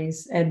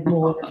stories and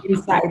more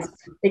insights,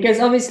 because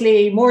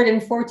obviously more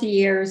than 40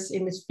 years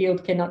in this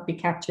field cannot be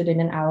captured in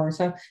an hour.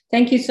 So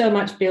thank you so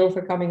much, Bill,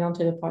 for coming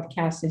onto the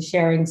podcast and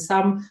sharing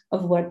some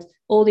of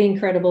all the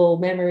incredible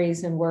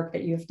memories and work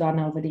that you've done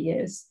over the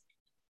years.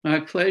 My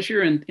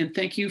pleasure. And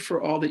thank you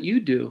for all that you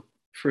do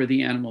for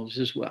the animals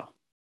as well.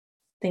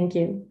 Thank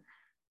you.